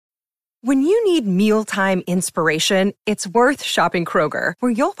When you need mealtime inspiration, it's worth shopping Kroger,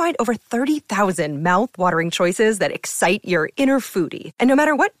 where you'll find over 30,000 mouth-watering choices that excite your inner foodie. And no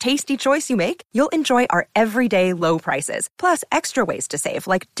matter what tasty choice you make, you'll enjoy our everyday low prices, plus extra ways to save,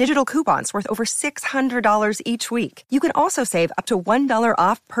 like digital coupons worth over $600 each week. You can also save up to $1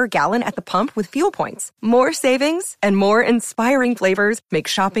 off per gallon at the pump with fuel points. More savings and more inspiring flavors make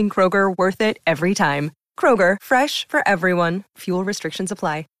shopping Kroger worth it every time. Kroger, fresh for everyone. Fuel restrictions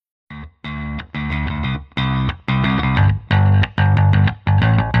apply.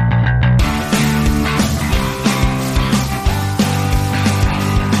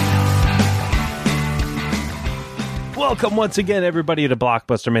 Welcome once again, everybody, to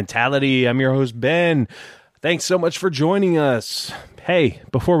Blockbuster Mentality. I'm your host, Ben. Thanks so much for joining us. Hey,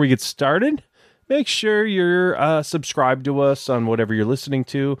 before we get started, make sure you're subscribed to us on whatever you're listening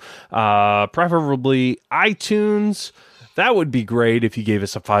to, preferably iTunes. That would be great if you gave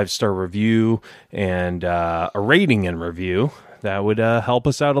us a 5-star review and a rating and review. That would help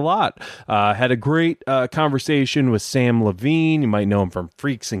us out a lot. Had a great conversation with Sam Levine. You might know him from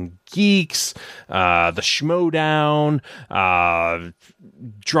Freaks and Geeks, The Schmodown,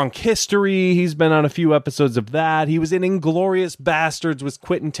 Drunk History. He's been on a few episodes of that. He was in Inglourious Bastards with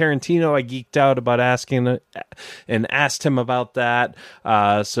Quentin Tarantino. I geeked out about asking and asked him about that.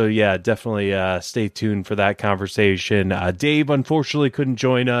 So yeah, definitely stay tuned for that conversation. Dave unfortunately couldn't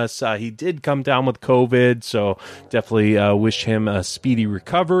join us. He did come down with COVID, so definitely wish him a speedy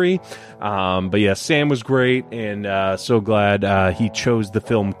recovery. But yeah, Sam was great, and so glad he chose the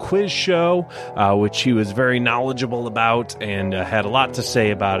film Quiz Show, which he was very knowledgeable about and had a lot to say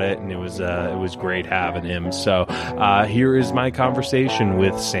about it, and it was great having him. So here is my conversation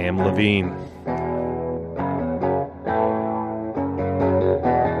with Sam Levine.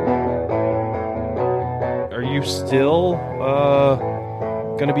 Are you still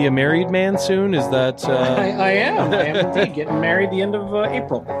going to be a married man soon? Is that I am indeed getting married the end of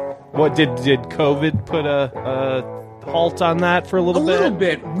April. What did COVID put a halt on that for a little bit? A little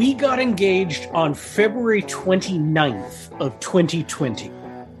bit. We got engaged on February 29th of 2020.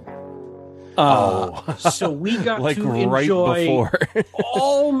 So we got like to right enjoy before.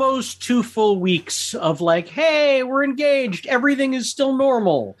 almost 2 full weeks of like, hey, we're engaged. Everything is still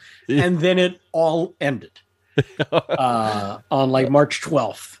normal. And then it all ended. On like March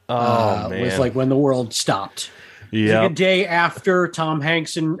 12th. Man. Was like when the world stopped. Yeah, like a day after Tom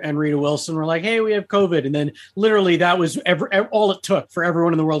Hanks and Rita Wilson were like, hey, we have COVID. And then literally that was all it took for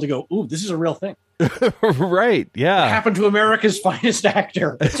everyone in the world to go, ooh, this is a real thing. Right. Yeah. It happened to America's finest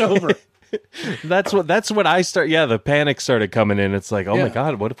actor. It's over. That's what I start. Yeah, the panic started coming in. It's like, oh my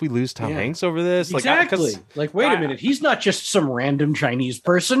God, what if we lose Tom Hanks over this? Exactly. Wait a minute. He's not just some random Chinese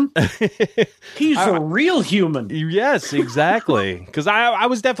person. He's a real human. Yes, exactly. Because I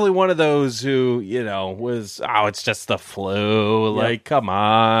was definitely one of those who, was, it's just the flu. Yep. Like, come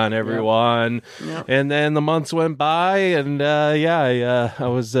on, everyone. Yep. And then the months went by, and I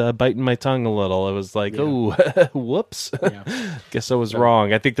was biting my tongue a little. It was like, oh, whoops. Yeah. Guess I was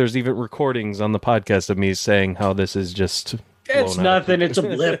wrong. I think there's even recordings on the podcast of me saying how this is just it's nothing. It's a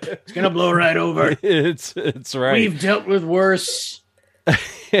blip. It's gonna blow right over. It's right. We've dealt with worse.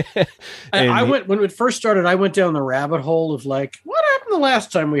 I went when it first started. I went down the rabbit hole of like, what happened the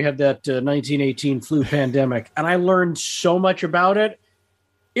last time we had that 1918 flu pandemic, and I learned so much about it.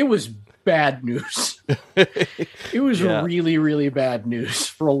 It was bad news. It was really, really bad news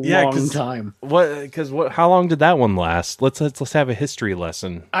for a long time. How long did that one last? Let's have a history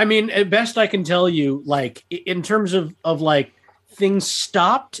lesson. I mean, at best I can tell you, like in terms of like things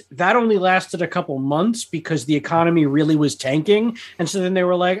stopped, that only lasted a couple months because the economy really was tanking. And so then they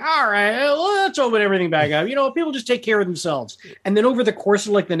were like, all right, let's open everything back up. People just take care of themselves. And then over the course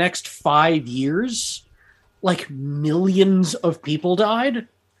of like the next 5 years, like millions of people died.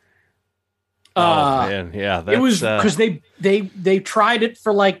 Man, yeah, it was because they tried it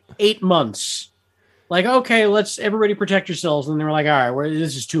for like 8 months. Like, okay, let's everybody protect yourselves, and they were like, all right,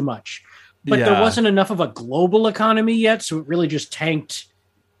 this is too much. But there wasn't enough of a global economy yet, so it really just tanked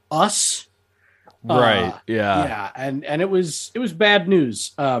us. Right? Yeah, and it was bad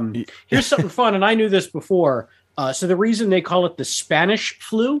news. Here's something fun, and I knew this before. So the reason they call it the Spanish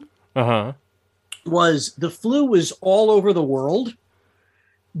flu, was the flu was all over the world,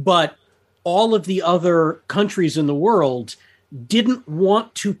 but all of the other countries in the world didn't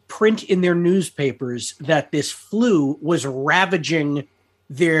want to print in their newspapers that this flu was ravaging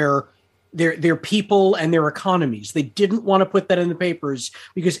their people and their economies. They didn't want to put that in the papers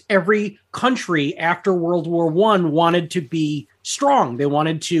because every country after World War I wanted to be strong. They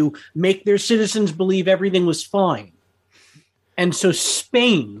wanted to make their citizens believe everything was fine. And so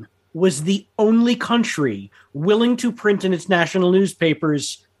Spain was the only country willing to print in its national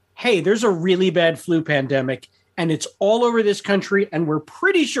newspapers, hey, there's a really bad flu pandemic, and it's all over this country, and we're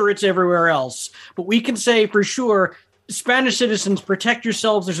pretty sure it's everywhere else. But we can say for sure, Spanish citizens, protect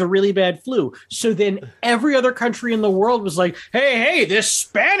yourselves. There's a really bad flu. So then every other country in the world was like, hey, this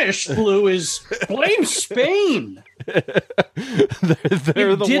Spanish flu is blame Spain. They're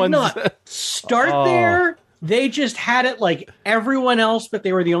the did ones not start there. They just had it like everyone else, but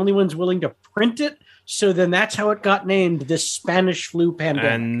they were the only ones willing to print it. So then that's how it got named the Spanish flu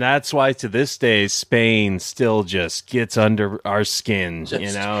pandemic. And that's why to this day, Spain still just gets under our skin. Just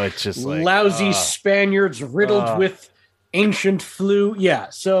it's just like lousy Spaniards riddled with ancient flu. Yeah.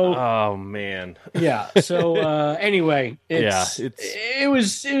 So. Oh man. Yeah. So anyway, it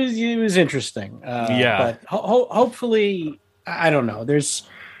was interesting. But hopefully, I don't know. There's,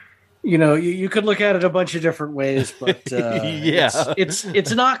 you could look at it a bunch of different ways, but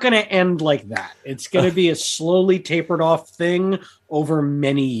it's not going to end like that. It's going to be a slowly tapered off thing over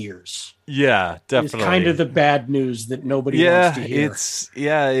many years. Yeah, definitely. It's kind of the bad news that nobody wants to hear.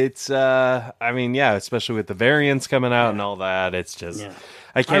 Especially with the variants coming out and all that. It's just,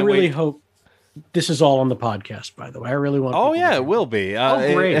 I really hope this is all on the podcast, by the way. I really want. Oh yeah, it will be.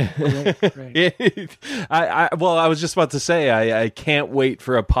 Great. I was just about to say, I can't wait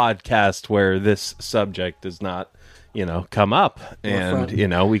for a podcast where this subject does not, come up,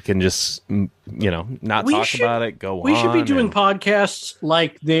 and we can just, not talk about it. Go on. We should be doing podcasts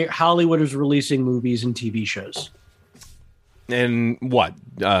like Hollywood is releasing movies and TV shows. And what?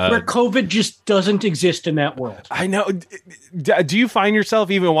 Where COVID just doesn't exist in that world. I know. Do you find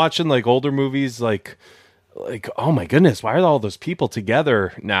yourself even watching like older movies like oh my goodness, why are all those people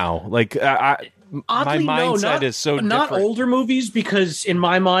together now? Like my mindset is so not different. Older movies, because in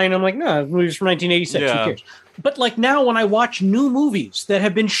my mind I'm like, no, movies from 1986. Who cares? But like now when I watch new movies that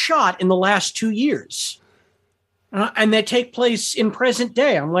have been shot in the last 2 years and that take place in present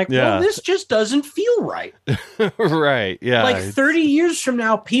day, I'm like, well, this just doesn't feel right. Right. Yeah. Like 30 years from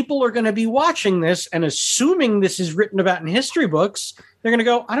now, people are going to be watching this and assuming this is written about in history books. They're going to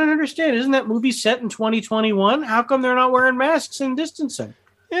go, I don't understand. Isn't that movie set in 2021? How come they're not wearing masks and distancing?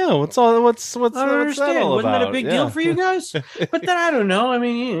 Yeah. What's I don't understand. Wasn't that a big deal for you guys? But then I don't know. I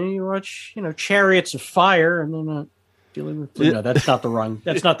mean, you watch, Chariots of Fire, and they're not dealing with. No, that's not the right era.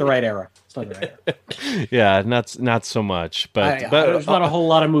 It's not the right era. Yeah, not so much. But there's not a whole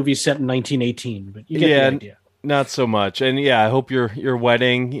lot of movies set in 1918. But you get the idea. Not so much. And I hope your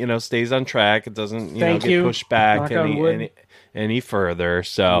wedding, stays on track. It doesn't, get pushed back any further.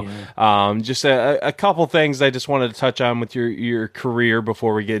 So, just a couple things I just wanted to touch on with your career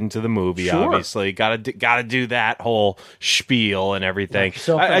before we get into the movie. Sure. Obviously, gotta do that whole spiel and everything.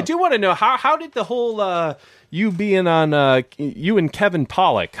 I do want to know how did the whole you being on you and Kevin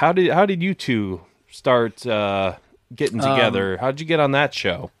Pollak, how did you two start getting together? How did you get on that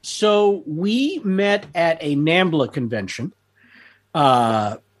show? So we met at a NAMBLA convention.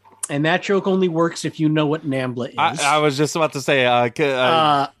 And that joke only works if you know what NAMBLA is. I was just about to say,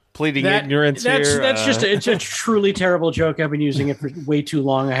 pleading ignorance here. That's it's a truly terrible joke. I've been using it for way too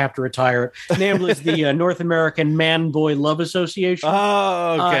long. I have to retire it. NAMBLA is the North American Man-Boy Love Association.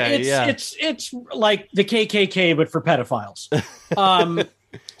 Oh, okay. It's like the KKK, but for pedophiles.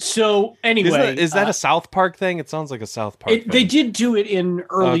 So anyway, is that a South Park thing? It sounds like a South Park thing. They did do it in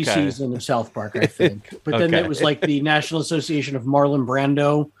early season of South Park, I think. But then it was like the National Association of Marlon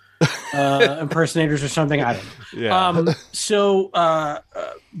Brando impersonators or something. I don't know. Yeah. So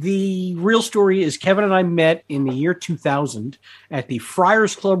the real story is Kevin and I met in the year 2000 at the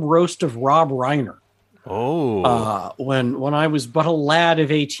Friars Club roast of Rob Reiner. Oh. When I was but a lad of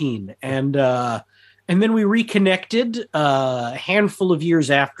 18. And then we reconnected a handful of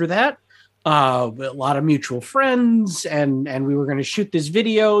years after that. A lot of mutual friends, and we were going to shoot this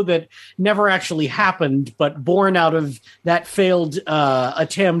video that never actually happened, but born out of that failed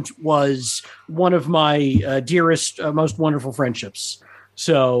attempt was one of my dearest, most wonderful friendships.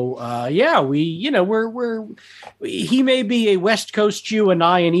 So he may be a West Coast Jew and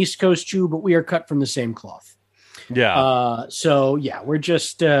I an East Coast Jew, but we are cut from the same cloth. Yeah. We're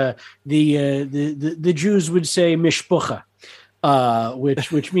just the Jews would say mishpucha.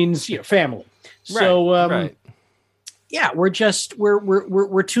 Which means family. So right. Yeah, we're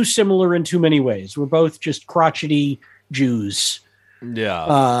too similar in too many ways. We're both just crotchety Jews.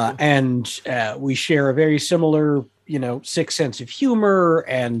 Yeah. And we share a very similar, sick sense of humor,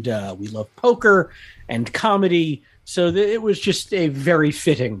 and we love poker and comedy. So it was just a very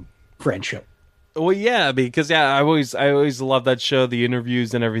fitting friendship. Well, yeah, because I always loved that show, the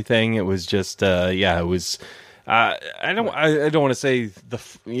interviews and everything. It was just it was. I don't want to say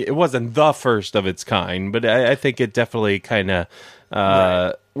it wasn't the first of its kind, but I think it definitely kind of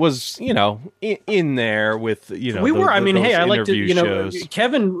was, in there with, we were. Hey, I like to, shows.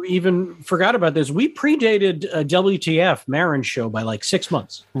 Kevin even forgot about this. We predated WTF Maron's show by like 6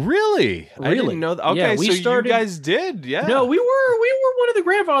 months. Really? I didn't know that. Okay, yeah, so you guys did, yeah. No, we were one of the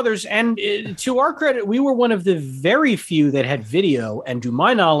grandfathers, and to our credit, we were one of the very few that had video, and to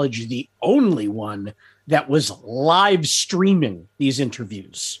my knowledge, the only one that was live streaming these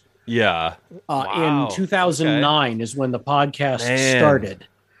interviews. Yeah. Wow. In 2009 is when the podcast started.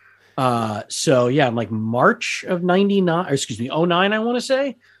 So yeah, like March of 09, I want to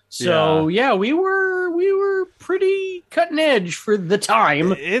say. So yeah, we were pretty cutting edge for the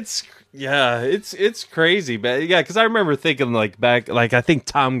time. It's crazy, but yeah, because I remember thinking like back, like I think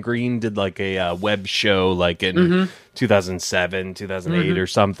Tom Green did like a web show like in 2007, 2008 or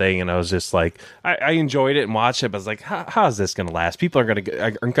something, and I was just like, I enjoyed it and watched it, but I was like, how is this going to last? People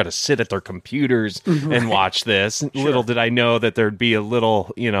aren't going to sit at their computers and watch this. Sure. Little did I know that there'd be a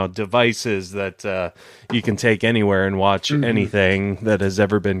little, devices that you can take anywhere and watch anything that has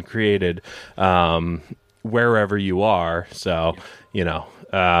ever been created, wherever you are. So,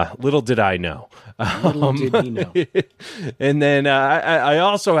 little did I know. Little did he know. And then I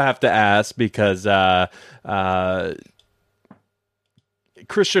also have to ask because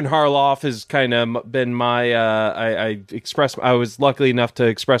Christian Harloff has kind of been my. I was lucky enough to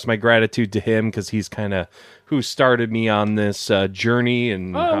express my gratitude to him because he's kind of who started me on this journey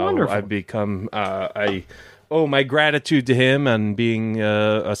and how wonderful. I've become. I owe my gratitude to him on being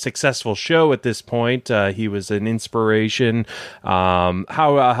a successful show at this point. He was an inspiration.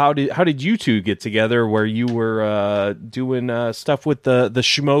 How did you two get together? Where you were doing stuff with the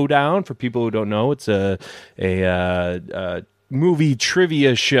Schmodown? For people who don't know, it's a movie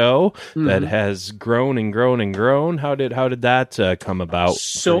trivia show that has grown and grown and grown. How did that come about?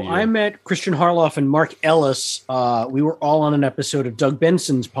 So I met Christian Harloff and Mark Ellis. We were all on an episode of Doug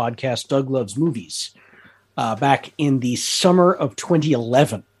Benson's podcast, Doug Loves Movies. Back in the summer of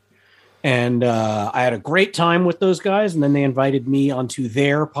 2011. And I had a great time with those guys. And then they invited me onto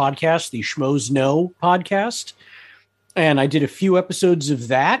their podcast, the Schmoes Know podcast. And I did a few episodes of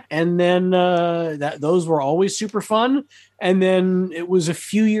that. And then those were always super fun. And then it was a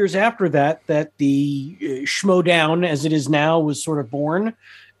few years after that the Schmodown, as it is now, was sort of born.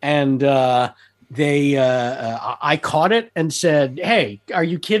 And I caught it and said, "Hey, are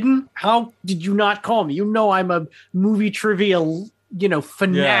you kidding? How did you not call me? I'm a movie trivia,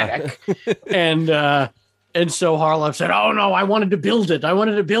 fanatic." Yeah. And so Harloff said, "Oh no, I wanted to build it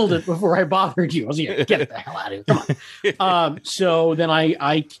before I bothered you." I was like, "Get the hell out of here! Come on." So then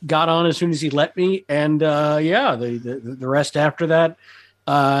I got on as soon as he let me, and the rest after that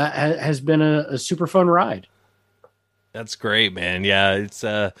has been a super fun ride. That's great, man. Yeah, it's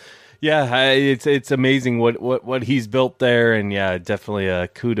it's amazing what he's built there, and definitely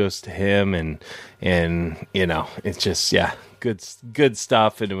kudos to him, and it's just good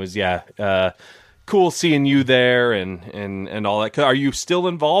stuff, and it was cool seeing you there and all that. Are you still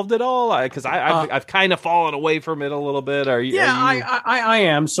involved at all? Because I've kind of fallen away from it a little bit. Are you? I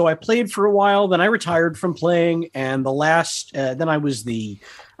am. So I played for a while, then I retired from playing, and the last then I was the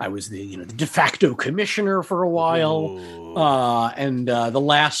the de facto commissioner for a while. And the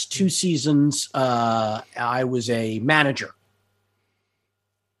last 2 seasons, I was a manager.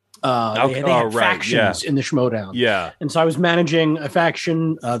 They had factions in the Schmodown. Yeah. And so I was managing a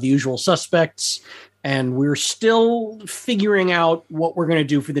faction, the Usual Suspects, and we're still figuring out what we're going to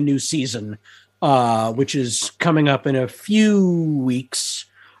do for the new season, which is coming up in a few weeks.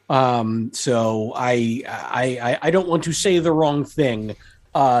 So I don't want to say the wrong thing.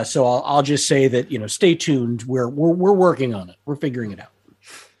 So I'll just say that, stay tuned. We're working on it. We're figuring it out.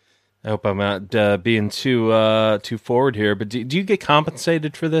 I hope I'm not being too forward here, but do you get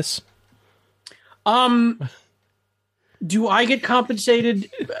compensated for this? Do I get compensated?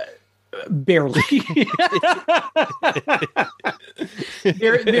 Barely.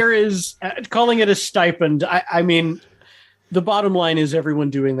 There is calling it a stipend. I mean, the bottom line is everyone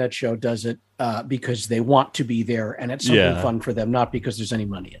doing that show does it because they want to be there, and it's something fun for them, not because there's any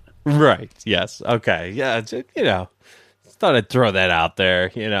money in it. Right. Yes. Okay. Yeah. Thought I'd throw that out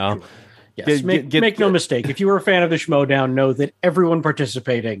there. Yes. Make no mistake. If you were a fan of the Schmodown, know that everyone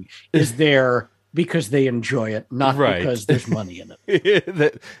participating is there because they enjoy it, not because there's money in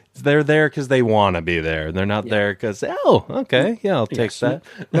it. They're there because they want to be there. They're not there because, I'll take that.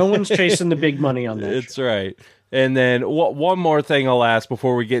 No one's chasing the big money on that. It's right. And then one more thing I'll ask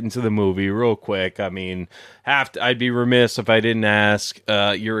before we get into the movie, real quick. I mean, I'd be remiss if I didn't ask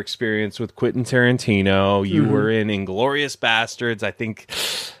your experience with Quentin Tarantino. You were in Inglourious Bastards. I think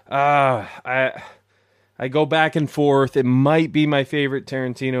I go back and forth. It might be my favorite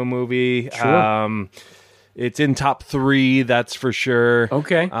Tarantino movie. Sure. It's in top 3, that's for sure.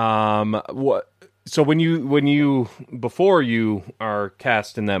 Okay. So when you before you are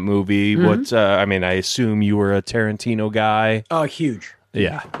cast in that movie, what I mean, I assume you were a Tarantino guy. Oh, huge.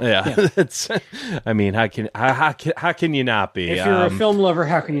 Yeah. It's, I mean, how can you not be? If you're a film lover,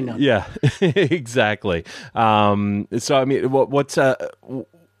 how can you not? Yeah, exactly. So I mean, what's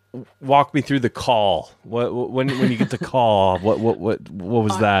walk me through the call. When you get the call, what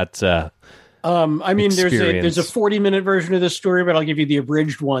was that? I mean, there's a 40-minute version of this story, but I'll give you the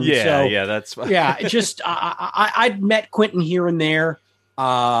abridged one. Yeah, that's fine. Yeah. Just I'd met Quentin here and there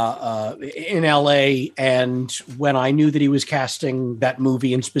in LA, and when I knew that he was casting that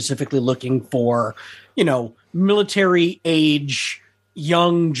movie and specifically looking for, military age,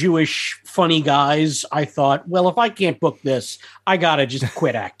 young Jewish funny guys, I thought, well, if I can't book this, I gotta just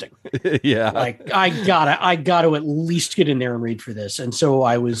quit acting. Yeah, like I gotta at least get in there and read for this. And so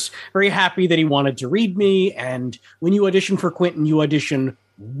I was very happy that he wanted to read me. And when you audition for Quentin, you audition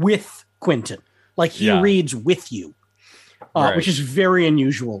with Quentin, like he reads with you, right, which is very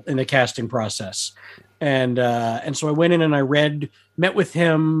unusual in the casting process. And so I went in and I met with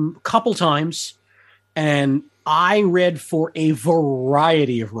him a couple times, and I read for a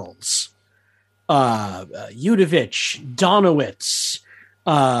variety of roles. Yudovich, Donowitz,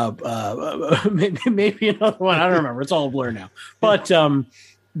 maybe another one. I don't remember. It's all a blur now. But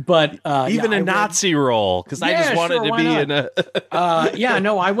even a Nazi role, because I just wanted to be in a.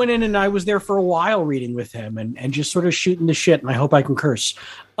 I went in and I was there for a while reading with him and just sort of shooting the shit. And I hope I can curse.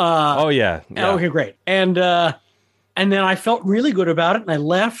 Okay, great. And then I felt really good about it, and I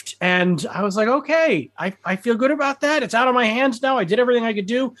left, and I was like, okay, I feel good about that. It's out of my hands now. I did everything I could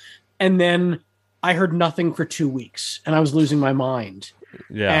do. And then I heard nothing for 2 weeks, and I was losing my mind.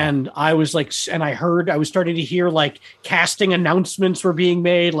 Yeah. And I was like, and I was starting to hear like casting announcements were being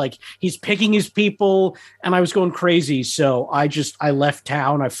made, like he's picking his people, and I was going crazy. So I left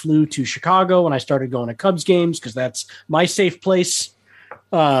town. I flew to Chicago, and I started going to Cubs games because that's my safe place.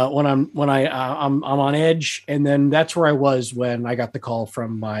 When I'm on edge. And then that's where I was when I got the call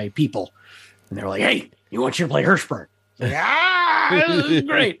from my people, and they were like, "Hey, you want you to play Hirschberg?" Like, this is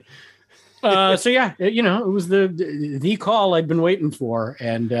great. So yeah, it was the call I'd been waiting for,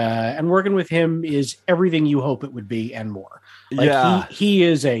 and working with him is everything you hope it would be and more. Like he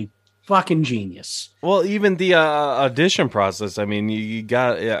is a fucking genius. Well, even the audition process. I mean, you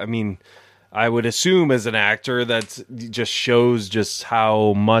got. I mean, I would assume as an actor that just shows just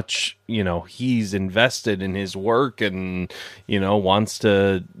how much, he's invested in his work and, wants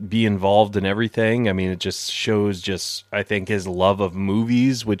to be involved in everything. I mean, it just shows I think his love of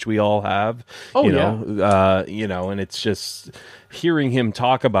movies, which we all have, and it's just hearing him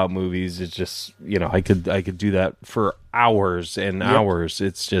talk about movies is just, I could do that for hours and hours.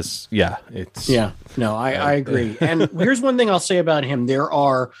 It's just, I agree. And here's one thing I'll say about him. There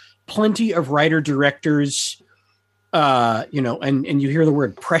are plenty of writer-directors, and you hear the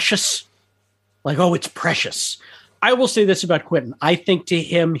word precious, like, oh, it's precious. I will say this about Quentin. I think to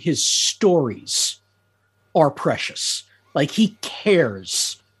him, his stories are precious. Like, he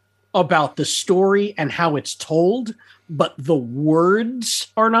cares about the story and how it's told, but the words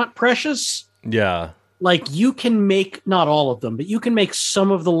are not precious. Yeah. Like, you can make, not all of them, but you can make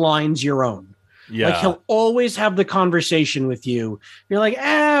some of the lines your own. Yeah. Like, he'll always have the conversation with you. You're like,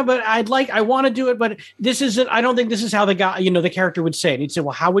 but I want to do it, but this isn't, I don't think this is how the guy, the character would say it. And he'd say,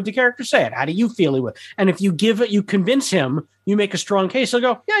 well, how would the character say it? How do you feel he would? And if you you convince him, you make a strong case, he'll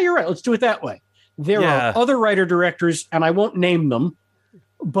go, yeah, you're right. Let's do it that way. There are other writer-directors, and I won't name them,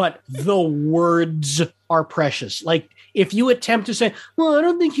 but the words are precious. Like, if you attempt to say, well, I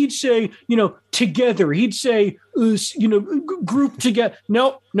don't think he'd say, together. He'd say, group together.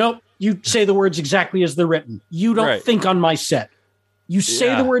 Nope. You say the words exactly as they're written. You don't think on my set. You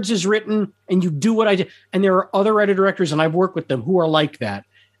say the words as written, and you do what I did. And there are other writer-directors, and I've worked with them, who are like that.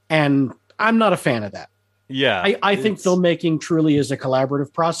 And I'm not a fan of that. Yeah. I think filmmaking truly is a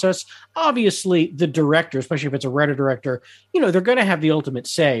collaborative process. Obviously, the director, especially if it's a writer-director, they're going to have the ultimate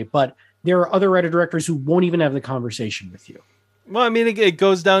say. But there are other writer-directors who won't even have the conversation with you. Well, I mean, it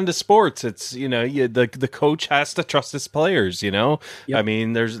goes down to sports. It's, the coach has to trust his players, Yep. I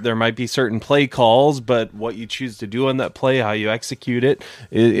mean, there might be certain play calls, but what you choose to do on that play, how you execute it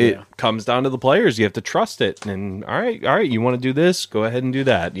comes down to the players. You have to trust it. And all right, you want to do this? Go ahead and do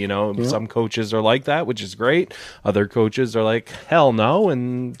that. Some coaches are like that, which is great. Other coaches are like, hell no.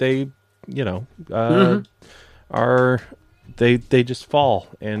 And they, they just fall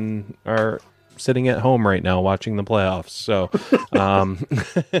and are sitting at home right now watching the playoffs. So,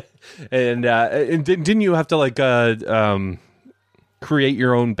 and didn't you have to create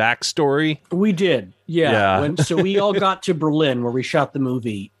your own backstory? We did. Yeah. So we all got to Berlin where we shot the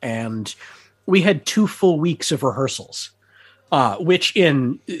movie, and we had 2 full weeks of rehearsals, which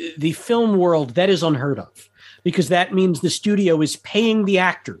in the film world, that is unheard of, because that means the studio is paying the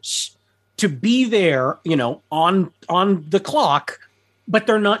actors to be there, on the clock, but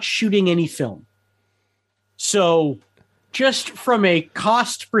they're not shooting any film. So just from a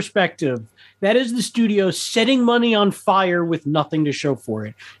cost perspective, that is the studio setting money on fire with nothing to show for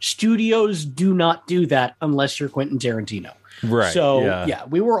it. Studios do not do that unless you're Quentin Tarantino. Right. So,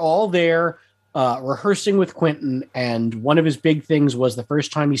 we were all there rehearsing with Quentin, and one of his big things was the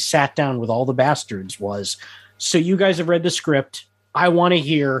first time he sat down with all the bastards was, so you guys have read the script. I want to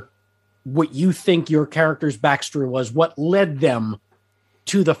hear what you think your character's backstory was, what led them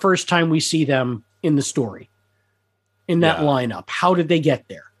to the first time we see them in the story, in that lineup. How did they get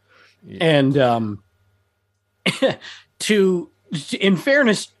there? Yeah. And in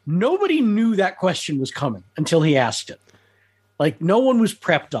fairness, nobody knew that question was coming until he asked it. Like, no one was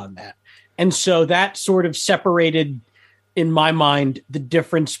prepped on that. And so that sort of separated, in my mind, the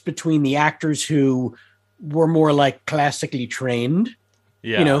difference between the actors who were more like classically trained,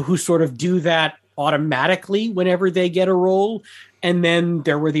 who sort of do that automatically whenever they get a role. And then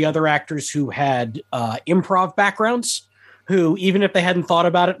there were the other actors who had improv backgrounds, who, even if they hadn't thought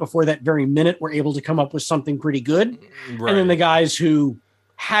about it before that very minute, were able to come up with something pretty good. Right. And then the guys who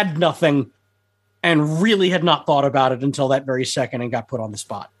had nothing and really had not thought about it until that very second and got put on the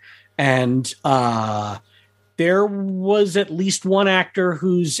spot. And there was at least one actor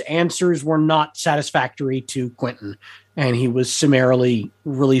whose answers were not satisfactory to Quentin, and he was summarily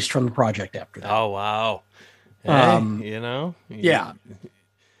released from the project after that. Oh, wow. Hey, yeah.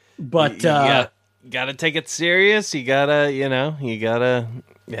 But you gotta take it serious. You gotta,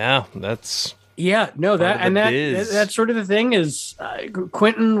 that's. Yeah, no, that's sort of the thing is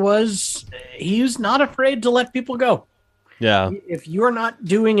Quentin he's not afraid to let people go. Yeah. If you're not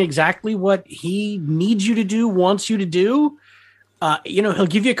doing exactly what he needs you to do, wants you to do, he'll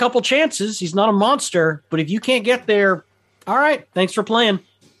give you a couple chances. He's not a monster, but if you can't get there, all right, thanks for playing.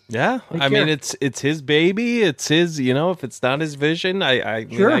 Yeah. I mean, it's his baby. It's his, if it's not his vision, I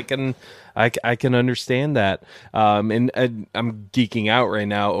can understand that. And I'm geeking out right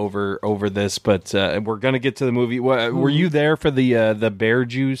now over this, but we're going to get to the movie. Were you there for the bear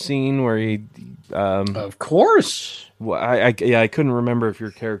Jew scene where he, of course. Well, I couldn't remember if your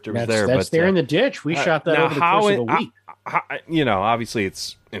character was there. That's there in the ditch. We shot that over the course of a week. Obviously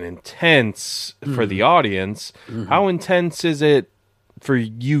it's an intense for the audience. Mm-hmm. How intense is it for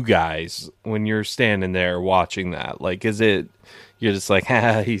you guys when you're standing there watching that? Like, is it, you're just like,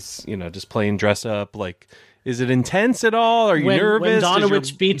 he's, just playing dress up? Like, is it intense at all? Are you nervous? When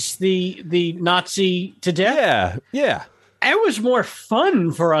Donowitz beats the Nazi to death? Yeah. It was more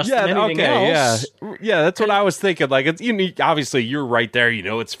fun for us than anything else. Yeah, that's what I was thinking. Like, it's obviously you're right there.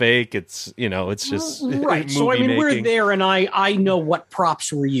 It's fake. It's it's just right. So I mean, we're there, and I know what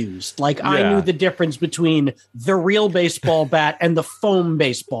props were used. Like, I knew the difference between the real baseball bat and the foam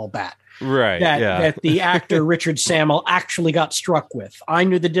baseball bat. Right. That the actor Richard Sammel actually got struck with. I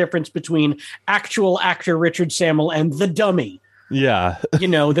knew the difference between actual actor Richard Sammel and the dummy. Yeah.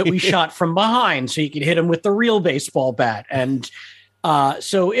 That we shot from behind so you could hit him with the real baseball bat. And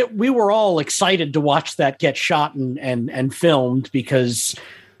so we were all excited to watch that get shot and filmed because,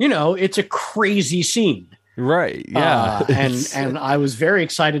 it's a crazy scene. Right. Yeah. And I was very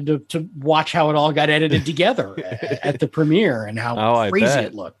excited to watch how it all got edited together at the premiere and how crazy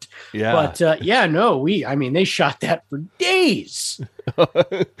it looked. Yeah. But they shot that for days.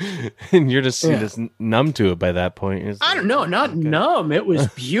 And you're just numb to it by that point. I don't know, not numb. It was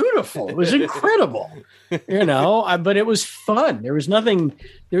beautiful. It was incredible. But it was fun. There was nothing.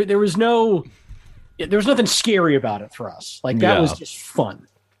 There was nothing scary about it for us. Like that was just fun.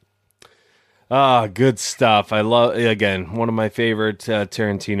 Good stuff. I love, again, one of my favorite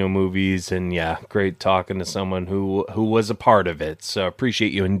Tarantino movies, and great talking to someone who was a part of it. So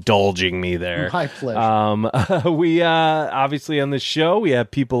appreciate you indulging me there. My pleasure. We obviously on the show we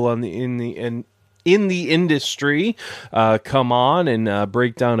have people in in the industry come on and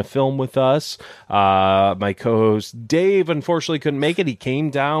break down a film with us. My co-host Dave unfortunately couldn't make it. He came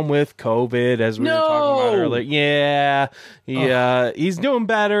down with COVID, as we were talking about earlier. Yeah, he's doing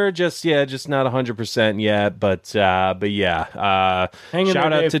better. Just not 100% yet. But yeah.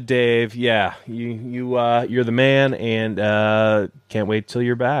 Shout out to Dave. Yeah, you're the man, and can't wait till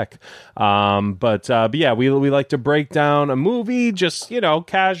you're back. But yeah, we like to break down a movie, just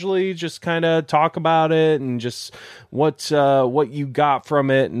casually, just kind of talk about it and just what you got from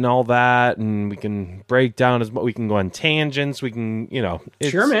it and all that, and we can break down we can go on tangents. We can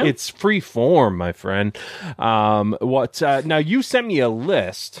sure, man. It's free form, my friend. Now you sent me a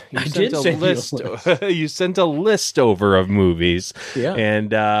list. You sent a list over of movies. Yeah.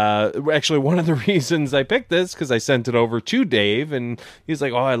 And actually, one of the reasons I picked this because I sent it over to Dave, and he's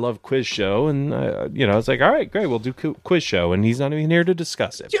like, "Oh, I love Quiz Show," and I was like, "All right, great, we'll do Quiz Show," and he's not even here to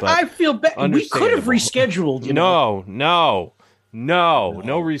discuss it. Dude, I feel bad. We could have rescheduled. No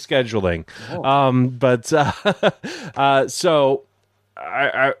rescheduling. So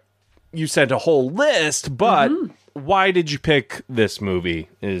you sent a whole list, but why did you pick this movie?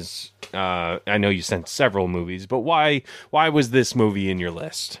 I know you sent several movies, but why was this movie in your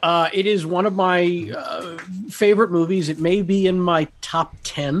list? It is one of my favorite movies. It may be in my top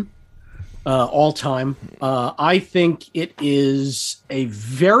 10 all time. I think it is a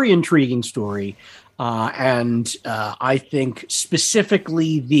very intriguing story. And I think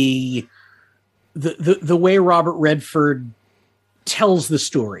specifically the way Robert Redford tells the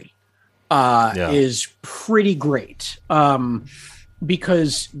story is pretty great.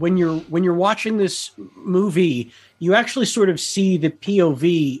 Because when you're watching this movie, you actually sort of see the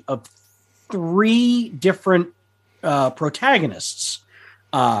POV of three different protagonists: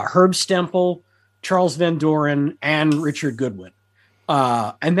 Herb Stempel, Charles Van Doren, and Richard Goodwin.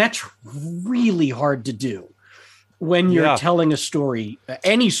 And that's really hard to do when you're telling a story.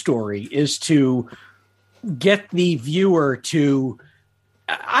 Any story is to get the viewer to,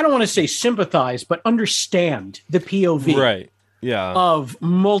 I don't want to say sympathize, but understand the POV of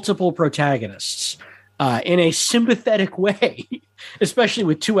multiple protagonists in a sympathetic way, especially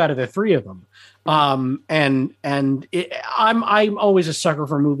with two out of the three of them. I'm always a sucker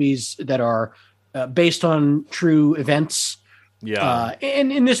for movies that are based on true events. Yeah.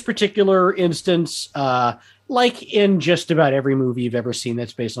 And in this particular instance, like in just about every movie you've ever seen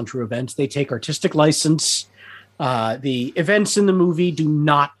that's based on true events, they take artistic license. The events in the movie do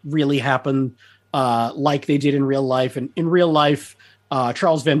not really happen like they did in real life. And in real life,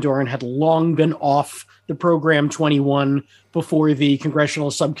 Charles Van Doren had long been off the program 21 before the congressional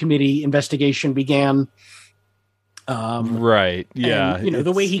subcommittee investigation began. Right. Yeah. And,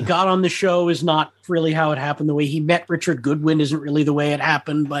 the way he got on the show is not really how it happened. The way he met Richard Goodwin isn't really the way it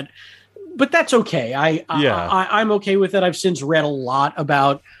happened, but that's okay. I'm okay with it. I've since read a lot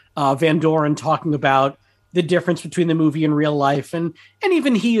about Van Doren talking about the difference between the movie and real life. And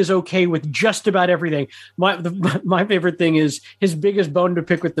even he is okay with just about everything. My favorite thing is his biggest bone to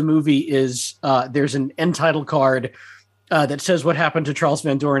pick with the movie is there's an end title card that says what happened to Charles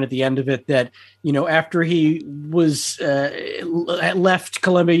Van Doren at the end of it, that, after he was left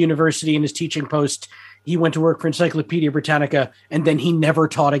Columbia University in his teaching post, he went to work for Encyclopedia Britannica, and then he never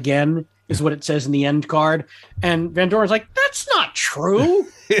taught again, is what it says in the end card. And Van Doren's like, that's not true.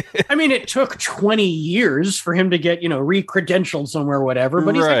 I mean, it took 20 years for him to get, re-credentialed somewhere or whatever,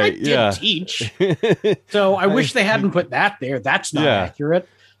 but he's like, I did teach. So I wish they hadn't put that there. That's not accurate.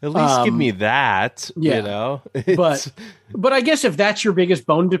 At least give me that, But I guess if that's your biggest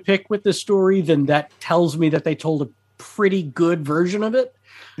bone to pick with the story, then that tells me that they told a pretty good version of it.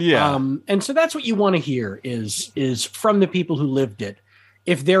 Yeah. And so that's what you want to hear is from the people who lived it.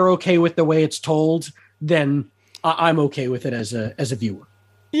 If they're okay with the way it's told, then I'm okay with it as a viewer.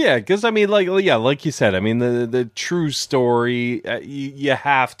 Yeah, because I mean, like you said, I mean, the true story, you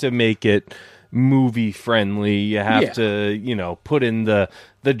have to make it movie friendly. You have to, put in the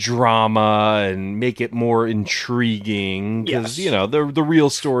drama and make it more intriguing. Because the real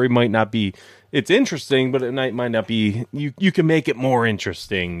story might not be. It's interesting, but it might not be. You can make it more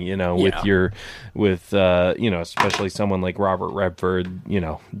interesting, with especially someone like Robert Redford,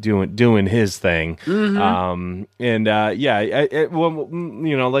 doing his thing. Mm-hmm.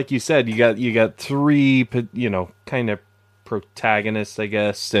 Like you said, you got three, kind of protagonists, I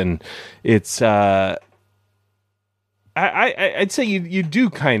guess, and it's. I'd say you do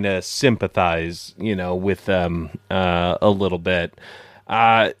kind of sympathize, with them a little bit.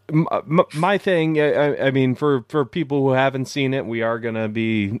 My thing, I mean, for people who haven't seen it, we are gonna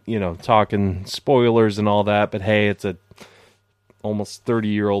be, talking spoilers and all that. But hey, almost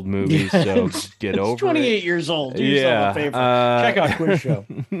 30-year-old movie, so get over it. 28 years old. Do yourself a favor. Check out Quiz Show.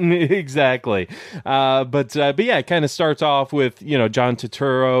 Exactly. But yeah, it kind of starts off with, John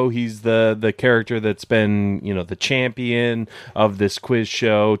Turturro. He's the character that's been, the champion of this quiz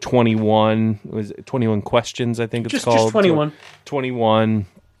show. 21 questions, I think it's called. Just 21. 21.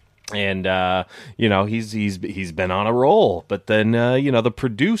 And he's been on a roll, but then the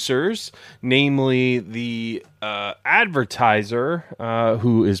producers, namely the advertiser,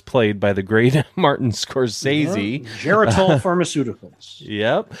 who is played by the great Martin Scorsese, Geritol Pharmaceuticals.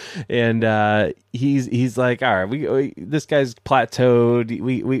 Yep, and he's like, all right, this guy's plateaued.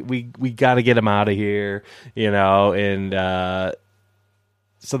 We got to get him out of here, and.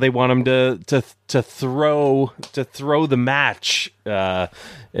 So they want him to throw the match,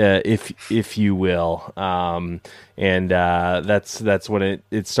 if you will, and that's when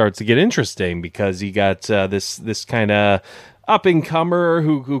it starts to get interesting, because you got this kind of up and comer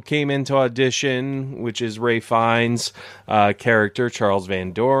who came into audition, which is Ralph Fiennes' character, Charles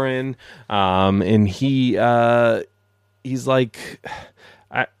Van Doren, and he's like.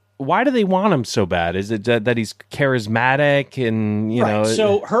 Why do they want him so bad? Is it that he's charismatic and, right.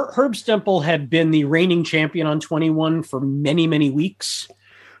 So Herb Stempel had been the reigning champion on 21 for many, many weeks.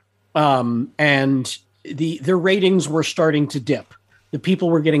 And their ratings were starting to dip. The people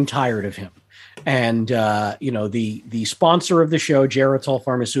were getting tired of him. And, the sponsor of the show, Geritol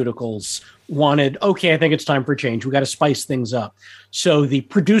Pharmaceuticals, wanted, okay, I think it's time for change. We got to spice things up. So the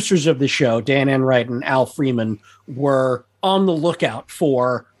producers of the show, Dan Enright and Al Freeman, were on the lookout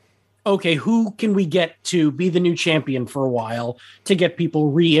for, okay, who can we get to be the new champion for a while to get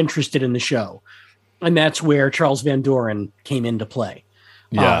people re-interested in the show? And that's where Charles Van Doren came into play.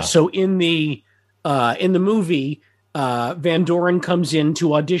 Yeah. So in the movie, Van Doren comes in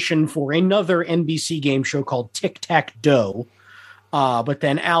to audition for another NBC game show called Tic Tac Dough. But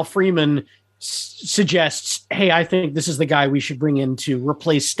then Al Freeman suggests, hey, I think this is the guy we should bring in to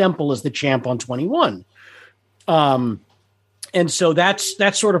replace Stempel as the champ on 21. And so that's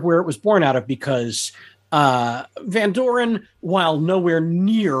sort of where it was born out of, because Van Doren, while nowhere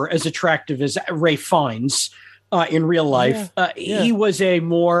near as attractive as Ralph Fiennes in real life, he was a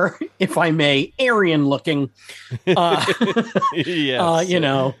more, if I may, Aryan-looking, blonde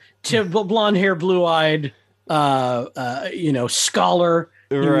hair, blue-eyed, scholar.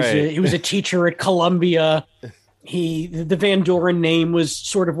 He was a teacher at Columbia. The Van Doren name was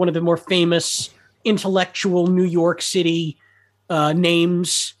sort of one of the more famous intellectual New York City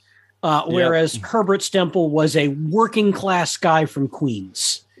names, whereas Herbert Stempel was a working class guy from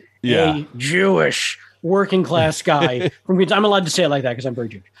Queens, a Jewish working class guy from Queens. I'm allowed to say it like that because I'm very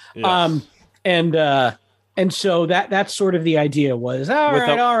Jewish. Yes. And so that's sort of the idea was, all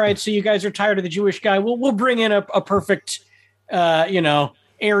right. So you guys are tired of the Jewish guy. We'll bring in a perfect,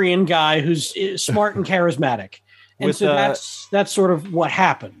 Aryan guy who's smart and charismatic. And that's sort of what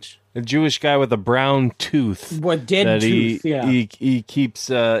happened. A Jewish guy with a brown tooth. What dead tooth? He keeps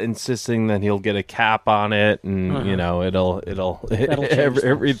insisting that he'll get a cap on it, and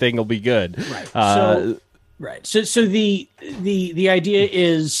everything will be good. Right. So the idea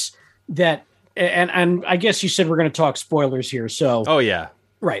is that, and I guess you said we're going to talk spoilers here. So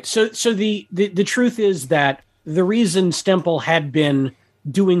right. So the truth is that the reason Stempel had been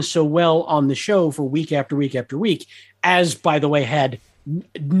doing so well on the show for week after week after week, as by the way had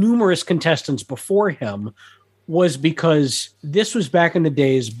numerous contestants before him, was because this was back in the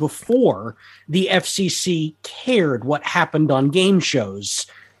days before the FCC cared what happened on game shows,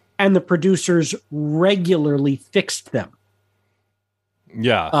 and the producers regularly fixed them.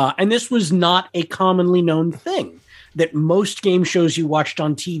 Yeah. And this was not a commonly known thing, that most game shows you watched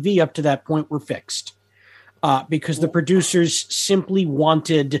on TV up to that point were fixed, because the producers simply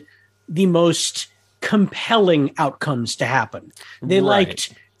wanted the most compelling outcomes to happen. They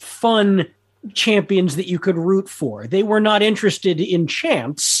liked fun champions that you could root for. They were not interested in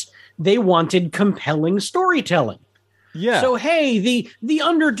chance. They wanted compelling storytelling. Yeah. So, hey, the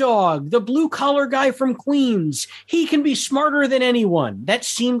underdog, the blue collar guy from Queens, he can be smarter than anyone. That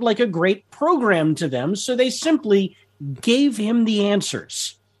seemed like a great program to them. So they simply gave him the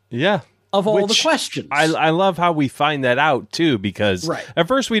answers. Yeah. Of all the questions. I love how we find that out, too, because at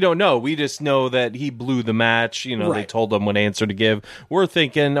first we don't know. We just know that he blew the match. They told him what answer to give. We're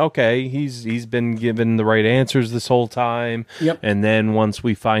thinking, okay, he's been given the right answers this whole time. Yep. And then once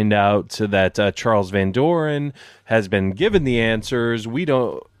we find out that Charles Van Doren has been given the answers, we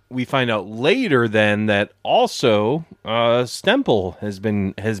don't we find out later then that also Stempel has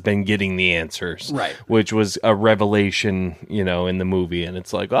been getting the answers, right? Which was a revelation, in the movie. And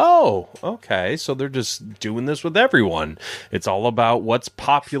it's like, oh, okay, so they're just doing this with everyone. It's all about what's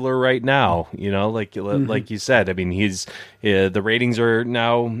popular right now, like you said. I mean, the ratings are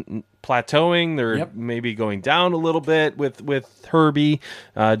now plateauing. They're maybe going down a little bit with Herbie,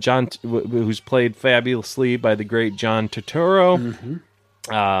 John, who's played fabulously by the great John Turturro.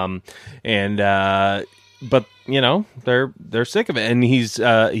 But they're sick of it, and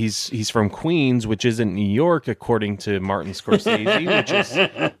he's from Queens, which isn't New York, according to Martin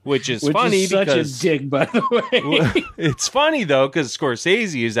Scorsese, which is funny such because a dig, by the way. It's funny though because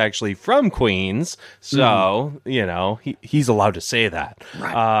Scorsese is actually from Queens, so he's allowed to say that.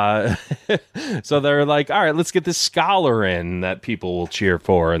 Right. So they're like, all right, let's get this scholar in that people will cheer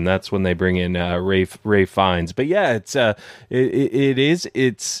for, and that's when they bring in Ray Fiennes. But yeah,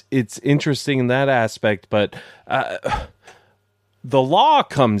 it's interesting in that aspect. But the law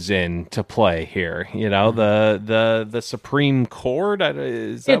comes in to play here. The Supreme Court.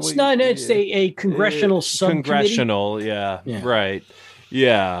 It's a congressional subcommittee. Congressional, yeah, right.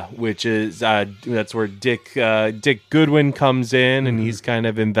 Yeah, which is that's where Dick Goodwin comes in, and he's kind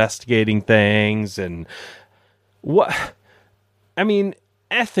of investigating things and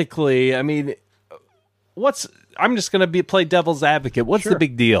ethically. I'm just going to play devil's advocate. What's the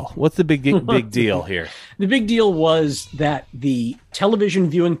big deal? What's the big deal here? The big deal was that the television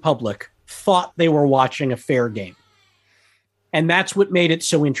viewing public thought they were watching a fair game. And that's what made it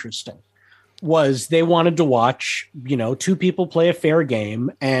so interesting, was they wanted to watch, two people play a fair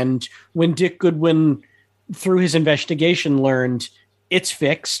game. And when Dick Goodwin, through his investigation, learned it's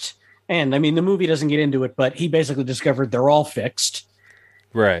fixed. And the movie doesn't get into it, but he basically discovered they're all fixed.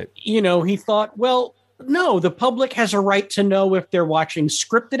 Right. He thought, well, no, the public has a right to know if they're watching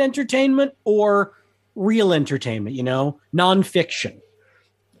scripted entertainment or real entertainment, nonfiction.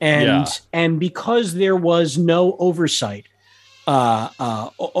 And because there was no oversight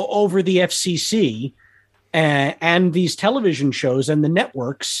over the FCC and these television shows and the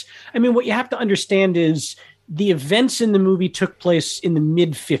networks, what you have to understand is the events in the movie took place in the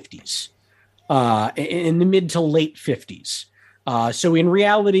mid-50s, in the mid to late 50s. So in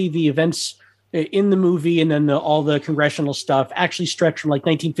reality, the events in the movie and then all the congressional stuff actually stretched from like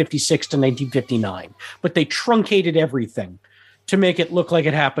 1956 to 1959, but they truncated everything to make it look like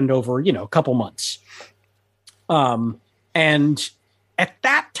it happened over, a couple months. And at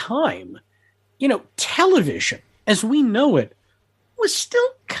that time, television as we know it was still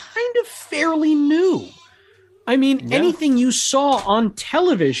kind of fairly new. Anything you saw on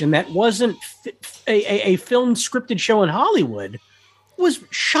television that wasn't a film scripted show in Hollywood was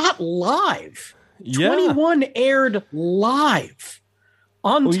shot live. 21 aired live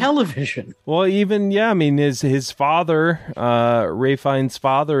on television. Well, even his father, Ray Fiennes'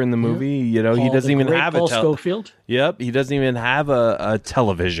 father in the movie, he doesn't even have Paul Scofield. Yep, he doesn't even have a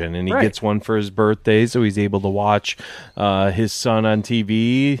television, and he gets one for his birthday, so he's able to watch his son on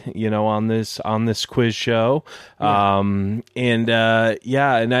TV, on this quiz show. And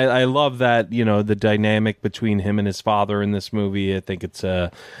I love that, the dynamic between him and his father in this movie. I think it's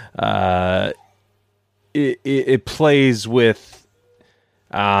it plays with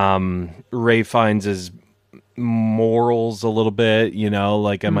Ray Fiennes' morals a little bit,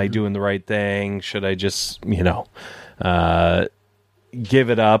 am I doing the right thing? Should I just, give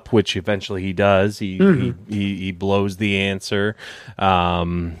it up, which eventually he does. He blows the answer.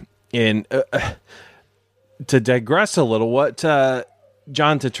 And to digress a little, what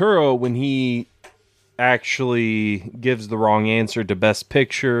John Turturro, when he actually gives the wrong answer to Best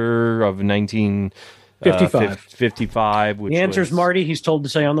Picture of 1955, which the answer is Marty. He's told to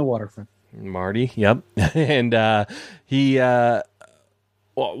say On the Waterfront. Marty, yep. And he why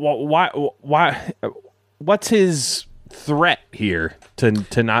what's his threat here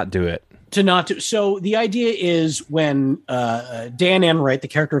to not do it? So the idea is when Dan Enright, the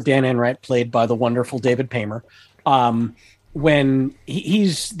character of Dan Enright, played by the wonderful David Paymer, when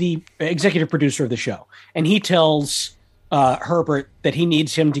he's the executive producer of the show, and he tells Herbert that he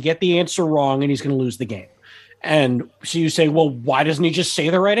needs him to get the answer wrong and he's going to lose the game. And so you say, well, why doesn't he just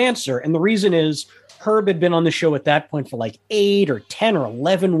say the right answer? And the reason is Herb had been on the show at that point for like 8 or 10 or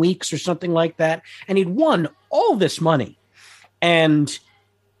 11 weeks or something like that. And he'd won all this money. And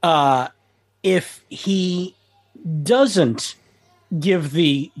if he doesn't give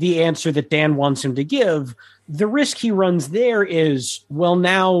the answer that Dan wants him to give, the risk he runs there is, well,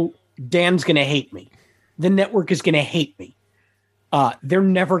 now Dan's going to hate me. The network is going to hate me. They're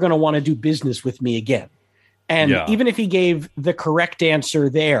never going to want to do business with me again. And even if he gave the correct answer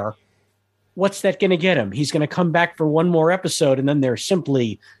there, what's that going to get him? He's going to come back for one more episode, and then they're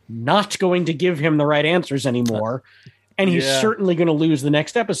simply not going to give him the right answers anymore. And he's certainly going to lose the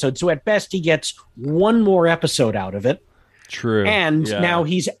next episode. So at best, he gets one more episode out of it. True. And now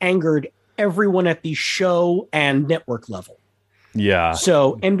he's angered everyone at the show and network level. Yeah.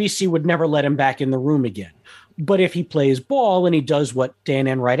 So NBC would never let him back in the room again. But if he plays ball and he does what Dan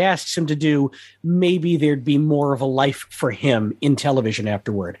Enright asks him to do, maybe there'd be more of a life for him in television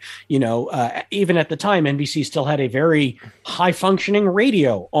afterward. You know, even at the time, NBC still had a very high-functioning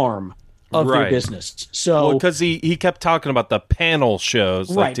radio arm of their business. So because he kept talking about the panel shows,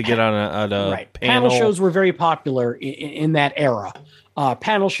 like to get on a panel. Panel shows were very popular in that era.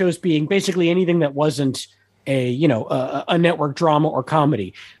 Panel shows being basically anything that wasn't a network drama or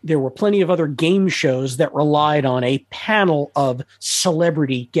comedy. There were plenty of other game shows that relied on a panel of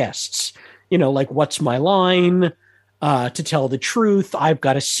celebrity guests, like What's My Line, To Tell the Truth, I've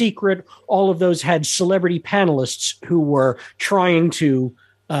Got a Secret. All of those had celebrity panelists who were trying to,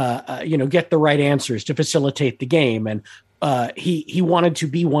 get the right answers to facilitate the game. And he wanted to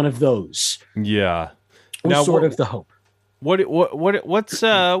be one of those. Yeah. Was sort of the hope.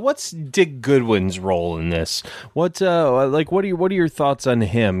 What's Dick Goodwin's role in this? What are your thoughts on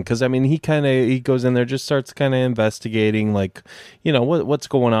him? Because I mean, he goes in there, just starts kind of investigating, like, what's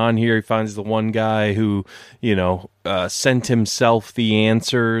going on here. He finds the one guy who sent himself the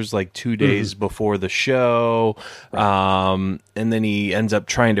answers like 2 days before the show, and then he ends up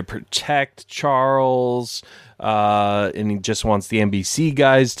trying to protect Charles. And he just wants the NBC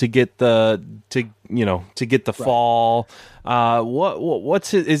guys to get the fall.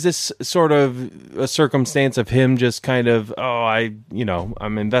 Is this sort of a circumstance of him just kind of,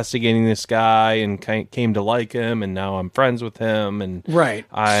 I'm investigating this guy and came to like him, and now I'm friends with him, and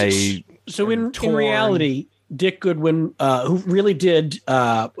so in reality, Dick Goodwin, who really did,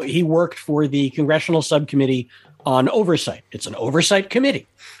 he worked for the Congressional Subcommittee on Oversight. It's an oversight committee.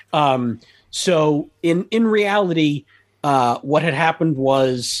 So in reality, what had happened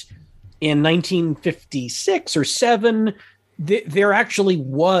was in 1956 or 7, there actually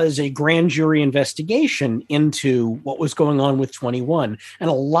was a grand jury investigation into what was going on with 21. And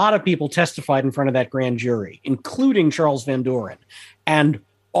a lot of people testified in front of that grand jury, including Charles Van Doren. And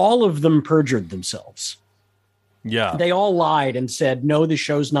all of them perjured themselves. Yeah. They all lied and said, no, the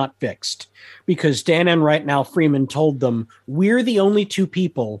show's not fixed. Because Dan Enright and Al Freeman told them, we're the only two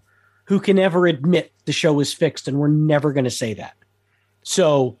people who can ever admit the show is fixed, and we're never going to say that.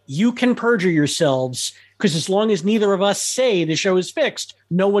 So you can perjure yourselves, because as long as neither of us say the show is fixed,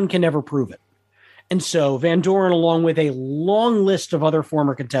 no one can ever prove it. And so Van Doren, along with a long list of other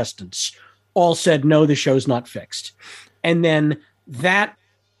former contestants, all said, no, the show's not fixed. And then that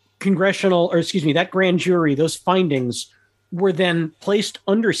that grand jury, those findings were then placed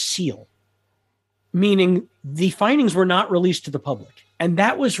under seal, meaning the findings were not released to the public. And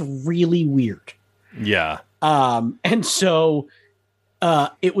that was really weird. Yeah. And so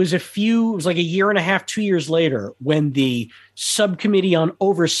it was like a year and a half, 2 years later, when the subcommittee on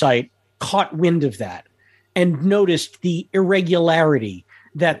oversight caught wind of that and noticed the irregularity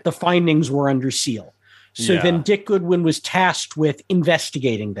that the findings were under seal. So then Dick Goodwin was tasked with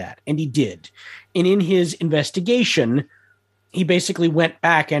investigating that, and he did. And in his investigation, he basically went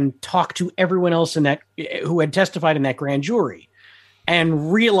back and talked to everyone else who had testified in that grand jury,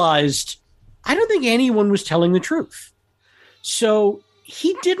 and realized, I don't think anyone was telling the truth. So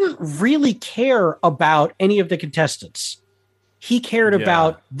he didn't really care about any of the contestants. He cared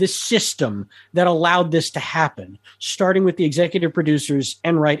about the system that allowed this to happen, starting with the executive producers,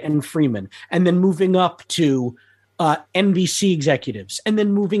 Enright and Freeman, and then moving up to NBC executives, and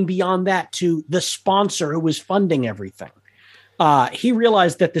then moving beyond that to the sponsor who was funding everything. He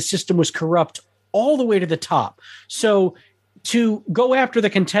realized that the system was corrupt all the way to the top. So to go after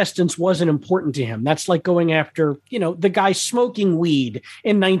the contestants wasn't important to him. That's like going after, the guy smoking weed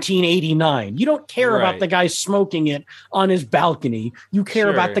in 1989. You don't care about the guy smoking it on his balcony. You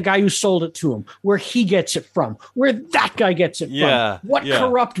care about the guy who sold it to him, where he gets it from, where that guy gets it from. What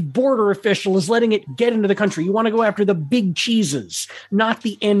corrupt border official is letting it get into the country? You want to go after the big cheeses, not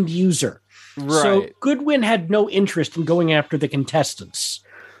the end user. Right. So Goodwin had no interest in going after the contestants,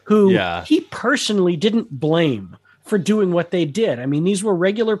 who he personally didn't blame for doing what they did. I mean, these were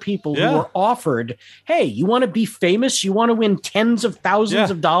regular people who were offered, hey, you want to be famous? You want to win tens of thousands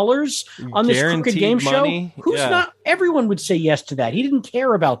of dollars on this crooked game money. Show? Who's not? Everyone would say yes to that. He didn't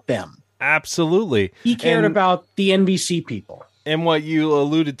care about them. Absolutely. He cared about the NBC people. And what you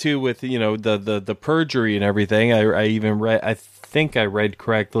alluded to with, the perjury and everything, I even read, I think I read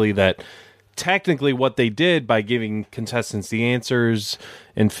correctly that technically what they did by giving contestants the answers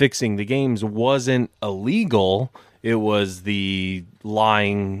and fixing the games wasn't illegal. It was the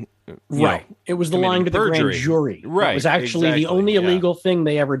lying. Right. It was the lying to the grand jury. Right. It was actually the only illegal thing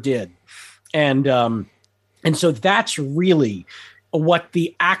they ever did. And so that's really what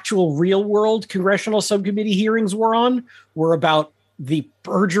the actual real world congressional subcommittee hearings were about the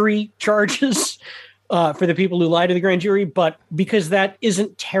perjury charges for the people who lied to the grand jury. But because that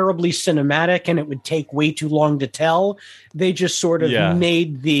isn't terribly cinematic and it would take way too long to tell, they just sort of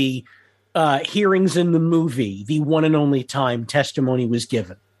made the hearings in the movie the one and only time testimony was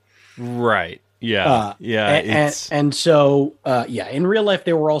given. Right. Yeah. And so, in real life,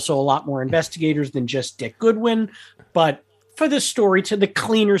 there were also a lot more investigators than just Dick Goodwin. But for the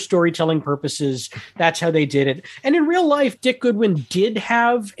cleaner storytelling purposes, that's how they did it. And in real life, Dick Goodwin did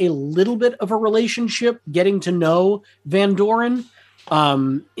have a little bit of a relationship getting to know Van Doren.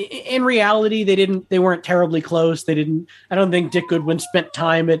 In reality, they weren't terribly close. I don't think Dick Goodwin spent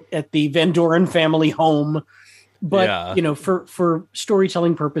time at the Van Doren family home. But, for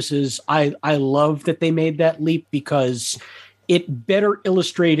storytelling purposes, I love that they made that leap because it better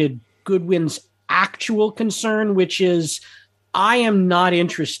illustrated Goodwin's actual concern, which is, I am not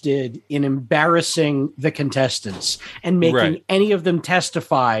interested in embarrassing the contestants and making any of them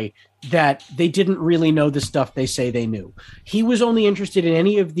testify that they didn't really know the stuff they say they knew. He was only interested in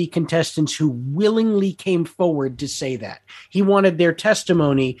any of the contestants who willingly came forward to say that. He wanted their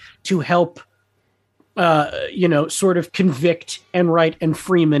testimony to help sort of convict Enright and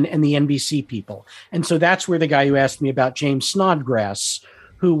Freeman and the NBC people. And so that's where the guy who asked me about James Snodgrass,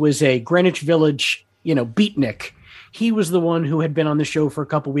 who was a Greenwich Village, beatnik, he was the one who had been on the show for a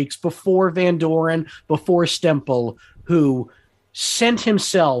couple weeks before Van Doren, before Stempel, who sent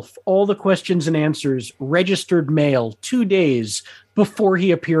himself all the questions and answers, registered mail 2 days before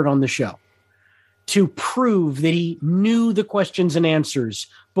he appeared on the show to prove that he knew the questions and answers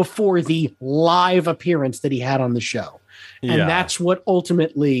before the live appearance that he had on the show. And that's what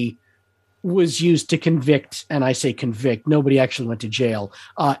ultimately was used to convict, and I say convict, nobody actually went to jail,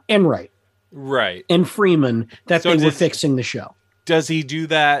 Enright. Right. And Freeman, that they were fixing the show. Does he do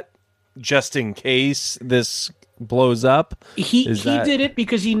that just in case this blows up? He did it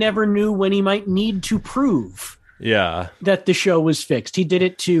because he never knew when he might need to prove that the show was fixed. He did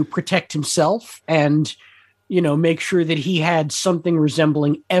it to protect himself and, make sure that he had something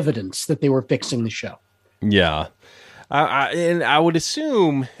resembling evidence that they were fixing the show. Yeah. And I would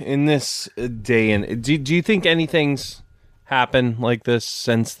assume in this day, and do you think anything's happened like this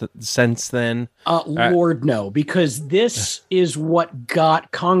since then? Lord, no, because this is what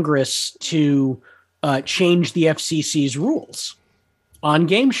got Congress to change the FCC's rules on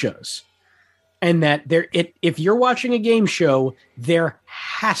game shows. And that if you're watching a game show, there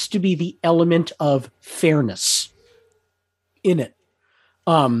has to be the element of fairness in it.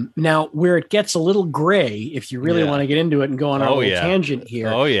 Now, where it gets a little gray, if you really want to get into it and go on our little tangent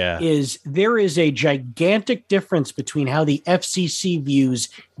here, is there is a gigantic difference between how the FCC views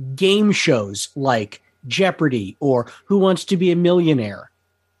game shows like Jeopardy or Who Wants to Be a Millionaire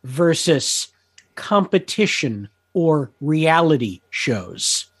versus competition or reality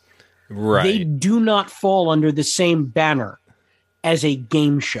shows. Right. They do not fall under the same banner as a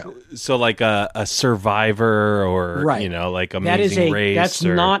game show. So like a Survivor or, like Amazing Race. That's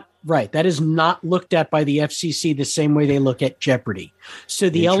not right. That is not looked at by the FCC the same way they look at Jeopardy. So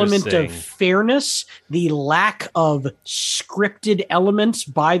the element of fairness, the lack of scripted elements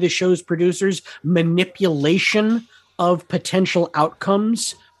by the show's producers, manipulation of potential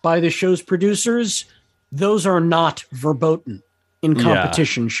outcomes by the show's producers, those are not verboten in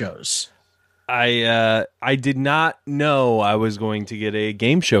competition shows. I did not know I was going to get a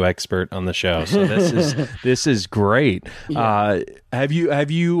game show expert on the show, so this is great. Yeah. Have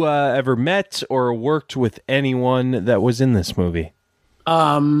you ever met or worked with anyone that was in this movie?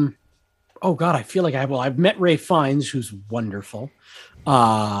 Oh God, I feel like I've met Ray Fiennes, who's wonderful.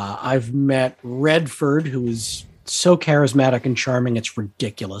 I've met Redford, who is so charismatic and charming, it's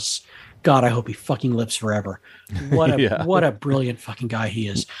ridiculous. God, I hope he fucking lives forever. What a brilliant fucking guy he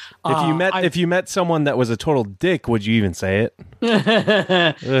is. If you met someone that was a total dick, would you even say it?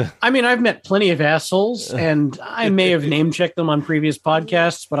 I mean, I've met plenty of assholes, and I may have name checked them on previous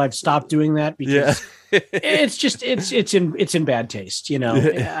podcasts, but I've stopped doing that because it's just it's in bad taste.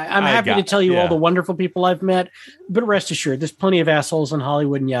 I'm happy to tell you all the wonderful people I've met, but rest assured, there's plenty of assholes in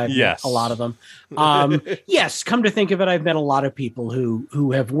Hollywood, and I've met a lot of them. Yes, come to think of it, I've met a lot of people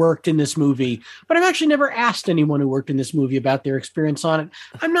who have worked in this movie, but I've actually never asked anyone who worked in this movie about their experience on it.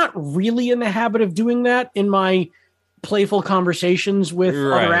 I'm not really in the habit of doing that in my playful conversations with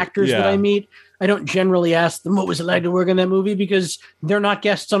other actors that I meet. I don't generally ask them, what was it like to work in that movie? Because they're not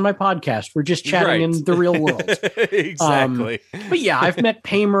guests on my podcast. We're just chatting in the real world. Exactly. But yeah, I've met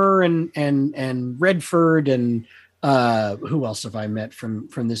Paymer and Redford and who else have I met from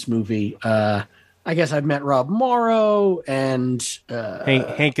this movie? I guess I've met Rob Morrow and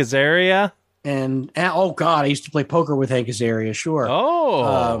Hank Azaria. And oh god, I used to play poker with Hank Azaria. Sure.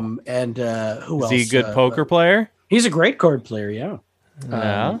 Oh. And who else? Is he a good poker player? He's a great card player. Yeah.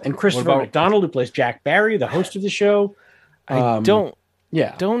 And Christopher McDonald, who plays Jack Barry, the host of the show. Oh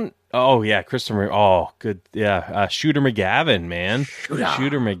yeah, Christopher. Oh, good. Yeah, Shooter McGavin, man.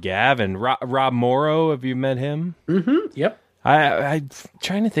 Shooter McGavin. Rob Morrow. Have you met him? Mm-hmm. Yep. I'm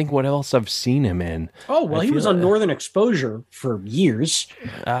trying to think what else I've seen him in. Oh, well, he was on Northern Exposure for years.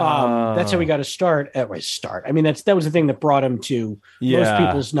 That's how he got his start. I mean, that was the thing that brought him to most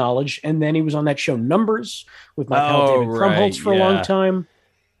people's knowledge. And then he was on that show Numbers with my pal David Krumholtz for a long time.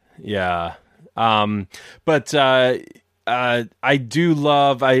 Yeah. But I do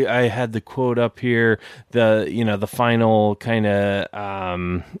love, I had the quote up here, the final kind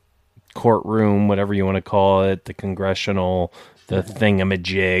of courtroom, whatever you want to call it, the congressional, the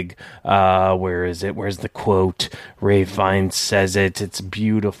thingamajig. Where is it? Where's the quote? Ray Fiennes says it. It's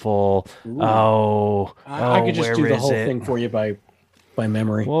beautiful. Ooh. I could just do the whole thing for you by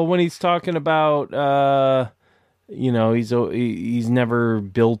memory. Well, when he's talking about, he's never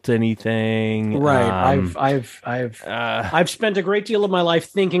built anything. Right. I've spent a great deal of my life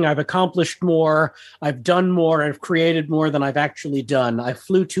thinking I've accomplished more, I've done more, I've created more than I've actually done. I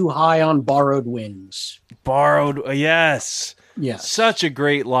flew too high on borrowed wings. Yes. Such a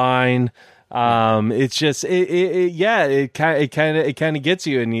great line. It's just it kind of gets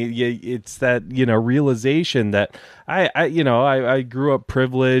you, and it's that realization that I grew up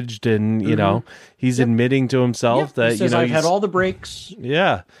privileged, and he's admitting to himself that he says, I've had all the breaks.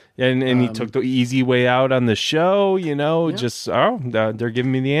 Yeah, and he took the easy way out on the show. Just they're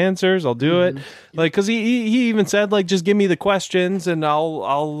giving me the answers, I'll do it. Like, because he even said, like, just give me the questions and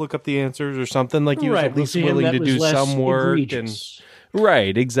I'll look up the answers or something. Like, he was at least willing to do some work egregious. and.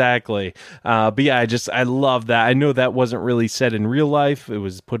 Right, exactly. But yeah, I love that. I know that wasn't really said in real life. It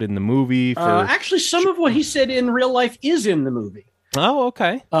was put in the movie. Actually, some of what he said in real life is in the movie. Oh,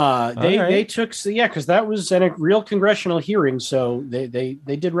 okay. They took because that was in a real congressional hearing, so they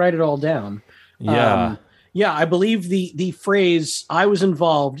did write it all down. Yeah. I believe the phrase "I was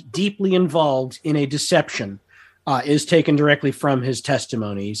deeply involved in a deception." Is taken directly from his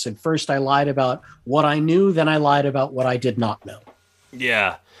testimony. He said, first I lied about what I knew, then I lied about what I did not know.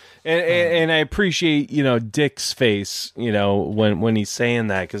 Yeah. And I appreciate, Dick's face, when he's saying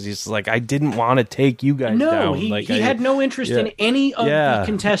that, because he's like, I didn't want to take you guys down. He had no interest in any of the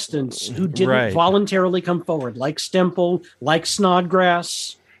contestants who didn't voluntarily come forward, like Stemple, like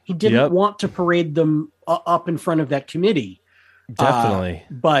Snodgrass. He didn't want to parade them up in front of that committee. Definitely.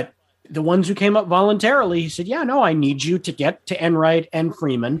 But the ones who came up voluntarily, he said, I need you to get to Enright and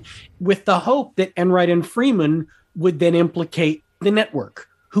Freeman, with the hope that Enright and Freeman would then implicate the network,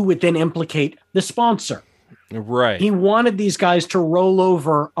 who would then implicate the sponsor. Right. He wanted these guys to roll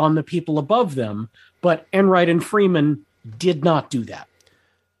over on the people above them, but Enright and Freeman did not do that.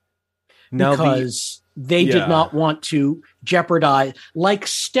 Because they did not want to jeopardize, like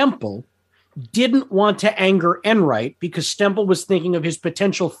Stemple didn't want to anger Enright because Stemple was thinking of his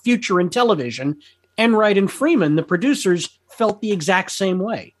potential future in television. Enright and Freeman, the producers, felt the exact same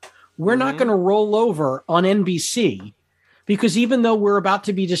way. We're not going to roll over on NBC because even though we're about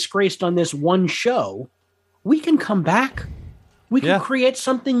to be disgraced on this one show, we can come back. We can create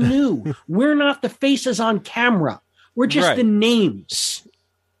something new. We're not the faces on camera. We're just the names.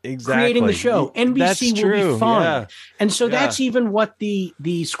 Exactly. Creating the show. NBC will be fine. Yeah. And so that's even what the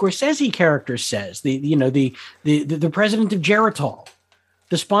Scorsese character says. The president of Geritol,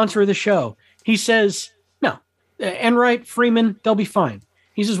 the sponsor of the show. He says, no, Enright, Freeman, they'll be fine.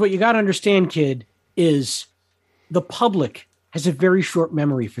 He says, what you got to understand, kid, is the public has a very short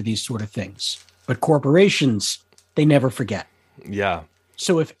memory for these sort of things. But corporations, they never forget. Yeah.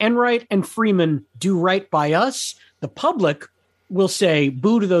 So if Enright and Freeman do right by us, the public will say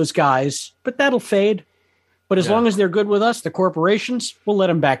boo to those guys, but that'll fade. But as long as they're good with us, the corporations will let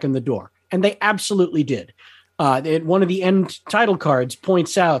them back in the door. And they absolutely did. One of the end title cards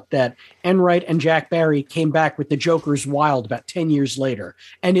points out that Enright and Jack Barry came back with The Joker's Wild about 10 years later.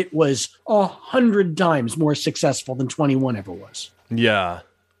 And it was 100 times more successful than 21 ever was. Yeah.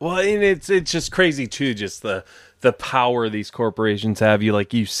 Well, and it's just crazy too, just the power these corporations have.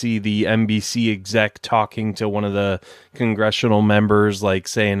 You see the NBC exec talking to one of the congressional members, like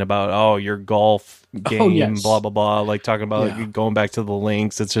saying about, oh, your golf game, blah blah blah, like talking about like, going back to the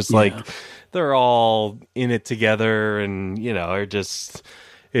links. It's just like they're all in it together, and are just.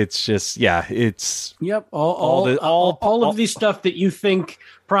 It's just, it's all of these stuff that you think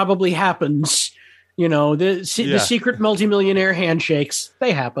probably happens. The secret multimillionaire handshakes,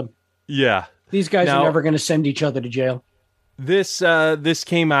 they happen. Yeah. These guys are never going to send each other to jail. This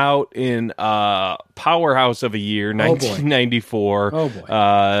came out in powerhouse of a year, 1994. Oh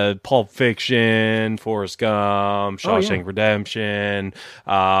boy. Pulp Fiction, Forrest Gump, Shawshank Redemption.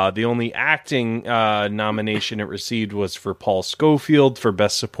 The only acting nomination it received was for Paul Scofield for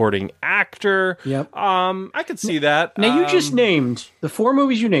Best Supporting Actor. Yep. I could see that. Now you just named the 4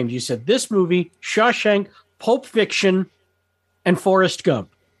 movies you named. You said this movie, Shawshank, Pulp Fiction, and Forrest Gump.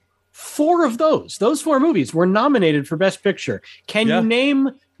 4 of those 4 movies were nominated for Best Picture. Can you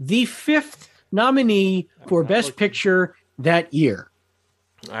name the 5th nominee for Best Picture that year?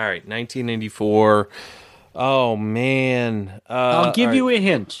 All right, 1994. Oh, man. I'll give you a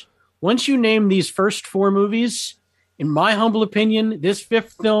hint. Once you name these first 4 movies, in my humble opinion, this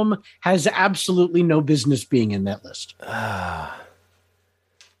 5th film has absolutely no business being in that list.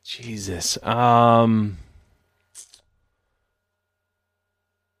 Jesus.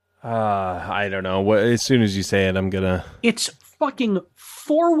 I don't know. As soon as you say it, I'm gonna. It's fucking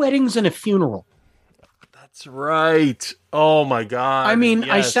 4 Weddings and a Funeral. That's right. Oh my god. I mean,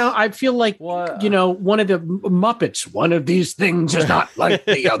 yes. I feel like one of the Muppets. One of these things is not like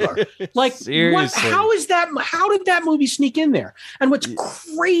the other. Like, seriously. How is that? How did that movie sneak in there? And what's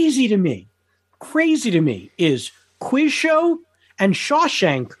crazy to me is Quiz Show and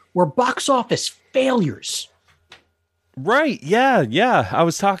Shawshank were box office failures. Right. Yeah. I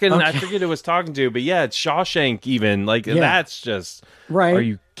was talking. Okay. I forget who I was talking to, but it's Shawshank. Even that's just right. Are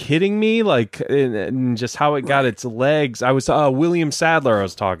you kidding me? Like, and just how it got its legs. I was William Sadler. I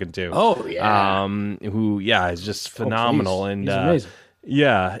was talking to. Oh yeah. Who is just phenomenal and he's amazing.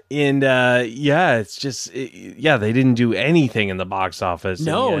 Yeah, and it's just they didn't do anything in the box office.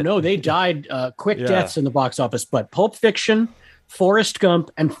 No, they died quick deaths in the box office. But Pulp Fiction, Forrest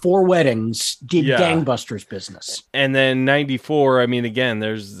Gump, and 4 Weddings did gangbusters business. And then 94, I mean, again,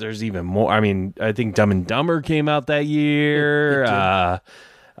 there's even more. I mean, I think Dumb and Dumber came out that year.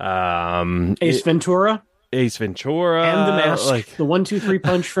 Ace Ventura. And The Mask. The 1, 2, 3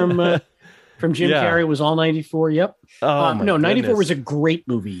 punch from Jim Carrey was all 94. Yep. Oh, no, 94 was a great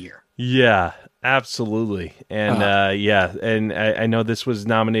movie year. Yeah. Absolutely. And and I know this was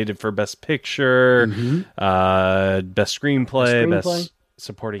nominated for Best Picture, Best Screenplay, Best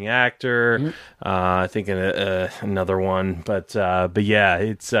Supporting Actor, I think another one, but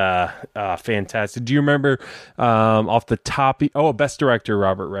it's fantastic. Do you remember off the top? Best Director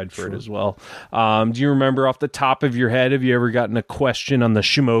Robert Redford as well. Do you remember off the top of your head? Have you ever gotten a question on the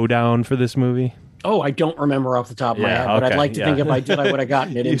Schmodown for this movie? Oh, I don't remember off the top of my head, but I'd like to think if I did, I would have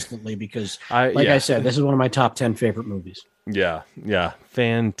gotten it instantly because, I said, this is one of my top 10 favorite movies. Yeah,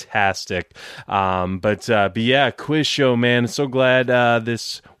 fantastic. But Quiz Show, man, so glad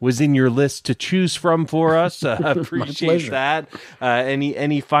this was in your list to choose from for us. Appreciate that.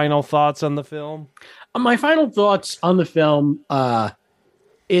 Any final thoughts on the film? My final thoughts on the film,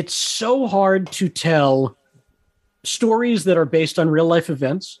 it's so hard to tell stories that are based on real life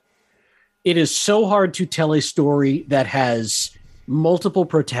events. It is so hard to tell a story that has multiple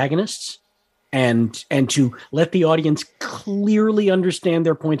protagonists and to let the audience clearly understand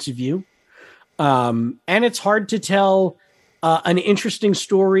their points of view. And it's hard to tell an interesting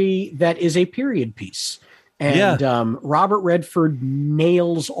story that is a period piece. And Robert Redford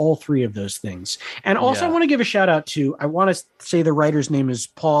nails all 3 of those things. And also I want to give a shout out to, I want to say the writer's name is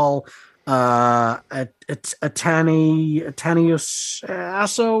Paul Attanasio.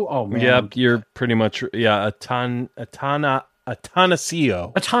 Oh man. Yep, you're pretty much Attanasio.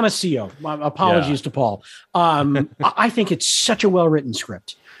 Apologies to Paul. I think it's such a well-written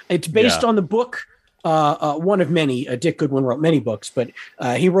script. It's based on the book, one of many. Dick Goodwin wrote many books, but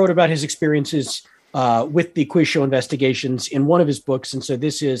he wrote about his experiences with the Quiz Show investigations in one of his books, and so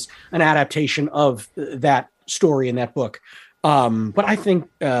this is an adaptation of that story in that book. But I think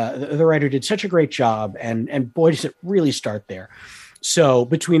the writer did such a great job, and boy, does it really start there. So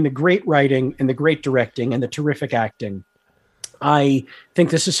between the great writing and the great directing and the terrific acting, I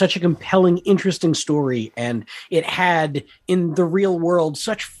think this is such a compelling, interesting story, and it had in the real world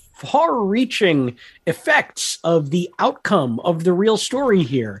such far-reaching effects of the outcome of the real story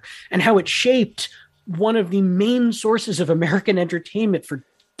here and how it shaped one of the main sources of American entertainment for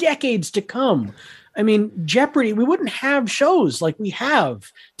decades to come. I mean, Jeopardy, we wouldn't have shows like we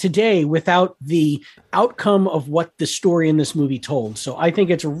have today without the outcome of what the story in this movie told. So I think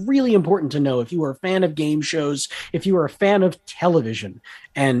it's really important to know, if you are a fan of game shows, if you are a fan of television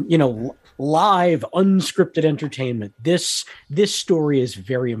and, live unscripted entertainment, this story is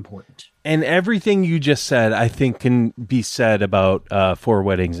very important. And everything you just said, I think, can be said about Four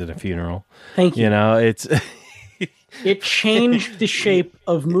Weddings and a Funeral. Thank you. It's it changed the shape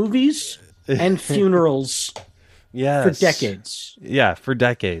of movies and funerals for decades. Yeah, for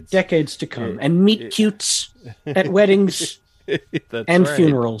decades. Decades to come. And meet cutes at weddings and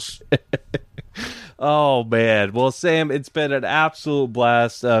funerals. Oh man! Well, Sam, it's been an absolute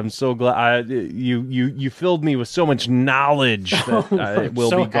blast. I'm so glad you filled me with so much knowledge that it will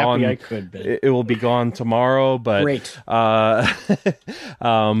be gone. I could be. It will be gone tomorrow. But great. But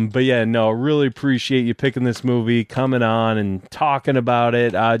yeah, no, really appreciate you picking this movie, coming on and talking about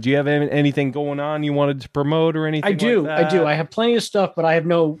it. Do you have anything going on you wanted to promote or anything? I do. Like that? I do. I have plenty of stuff, but I have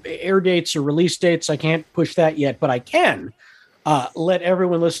no air dates or release dates. I can't push that yet, but I can let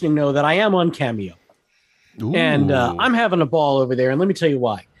everyone listening know that I am on Cameo. Ooh. And I'm having a ball over there. And let me tell you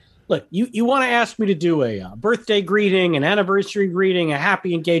why. Look, you want to ask me to do a birthday greeting, an anniversary greeting, a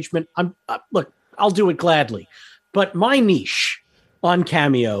happy engagement. Look, I'll do it gladly. But my niche on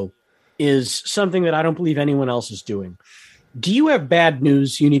Cameo is something that I don't believe anyone else is doing. Do you have bad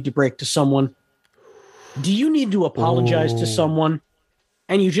news you need to break to someone? Do you need to apologize to someone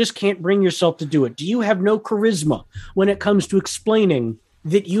and you just can't bring yourself to do it? Do you have no charisma when it comes to explaining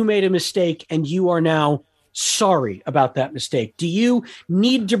that you made a mistake and you are now sorry about that mistake? Do you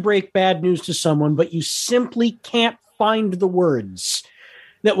need to break bad news to someone, but you simply can't find the words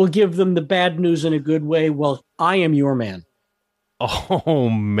that will give them the bad news in a good way? Well, I am your man. Oh,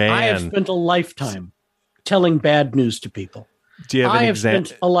 man. I have spent a lifetime telling bad news to people. Do you have I have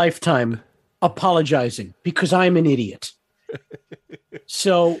spent a lifetime apologizing because I'm an idiot.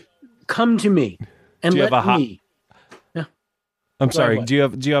 So come to me and let me. I'm sorry. Do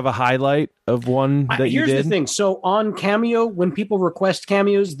you have a highlight of one that you did? Here's the thing. So on Cameo, when people request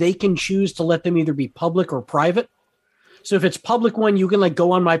cameos, they can choose to let them either be public or private. So if it's public one, you can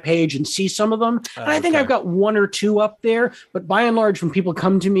go on my page and see some of them. And I think I've got one or two up there. But by and large, when people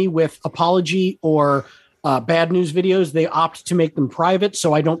come to me with apology or bad news videos, they opt to make them private.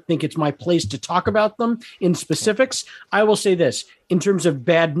 So I don't think it's my place to talk about them in specifics. I will say this. In terms of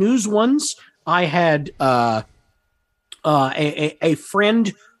bad news ones, I had a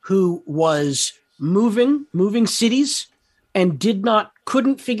friend who was moving cities and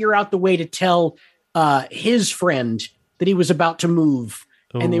couldn't figure out the way to tell his friend that he was about to move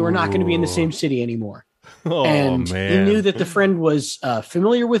and they were not going to be in the same city anymore. Man. He knew that the friend was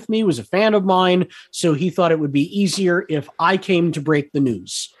familiar with me, was a fan of mine, so he thought it would be easier if I came to break the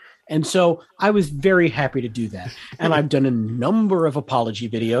news. And so I was very happy to do that. And I've done a number of apology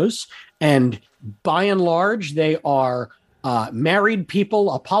videos, and by and large, they are married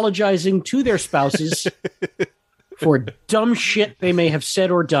people apologizing to their spouses for dumb shit they may have said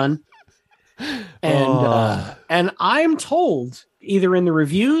or done. And I'm told either in the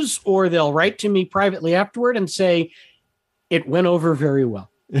reviews or they'll write to me privately afterward and say it went over very well.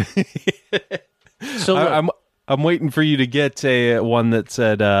 So I'm waiting for you to get one that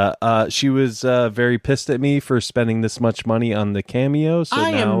said she was very pissed at me for spending this much money on the cameo. So I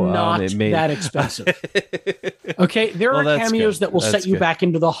am not that expensive. Okay, there are cameos that will set you back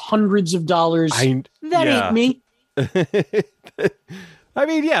into the hundreds of dollars. That ain't me. I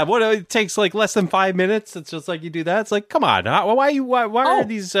mean, yeah. What it takes less than 5 minutes. It's just you do that. It's come on. Why are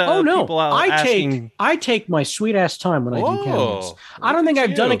these people out asking? I take my sweet ass time when I do cameos. I don't think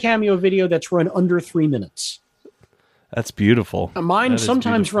I've done a cameo video that's run under 3 minutes. That's beautiful. Mine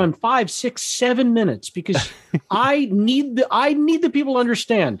sometimes run 5, 6, 7 minutes because I need the people to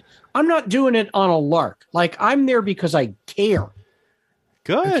understand. I'm not doing it on a lark. I'm there because I care.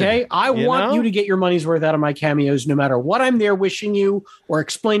 Good. Okay. I want you to get your money's worth out of my cameos, no matter what I'm there wishing you or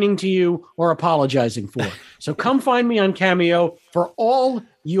explaining to you or apologizing for. So come find me on Cameo for all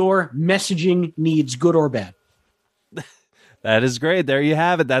your messaging needs, good or bad. That is great. There you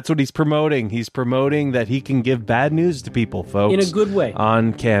have it. That's what he's promoting. He's promoting that he can give bad news to people, folks. In a good way.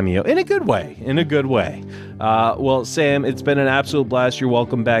 On Cameo. In a good way. In a good way. Well, Sam, it's been an absolute blast. You're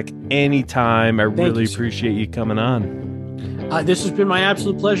welcome back anytime. I really appreciate you coming on. This has been my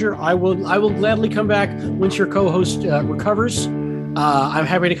absolute pleasure. I will gladly come back once your co-host recovers. I'm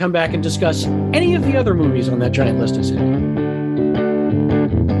happy to come back and discuss any of the other movies on that giant list I said.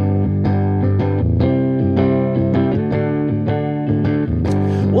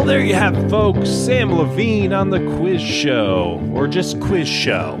 Well, there you have it, folks. Sam Levine on the quiz show, or just quiz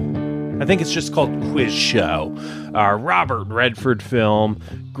show. I think it's just called Quiz Show. Robert Redford film.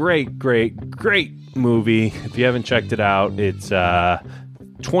 Great movie. If you haven't checked it out, it's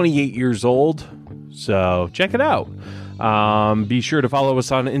 28 years old. So check it out. Be sure to follow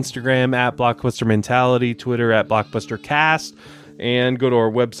us on Instagram at Blockbuster Mentality, Twitter at BlockbusterCast, and go to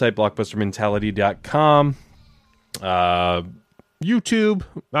our website, blockbustermentality.com. YouTube,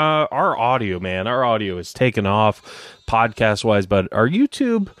 our audio is taken off podcast-wise, but our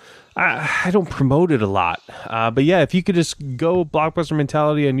YouTube, I don't promote it a lot. But yeah, if you could just go Blockbuster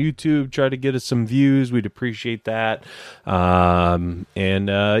Mentality on YouTube, try to get us some views, we'd appreciate that.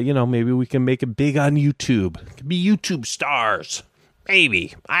 Maybe we can make it big on YouTube. It could be YouTube stars.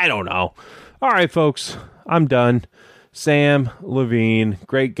 Maybe. I don't know. All right, folks, I'm done. Sam Levine,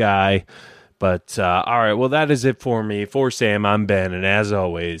 great guy. But, all right, well, that is it for me. For Sam, I'm Ben, and as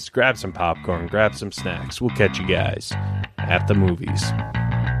always, grab some popcorn, grab some snacks. We'll catch you guys at the movies.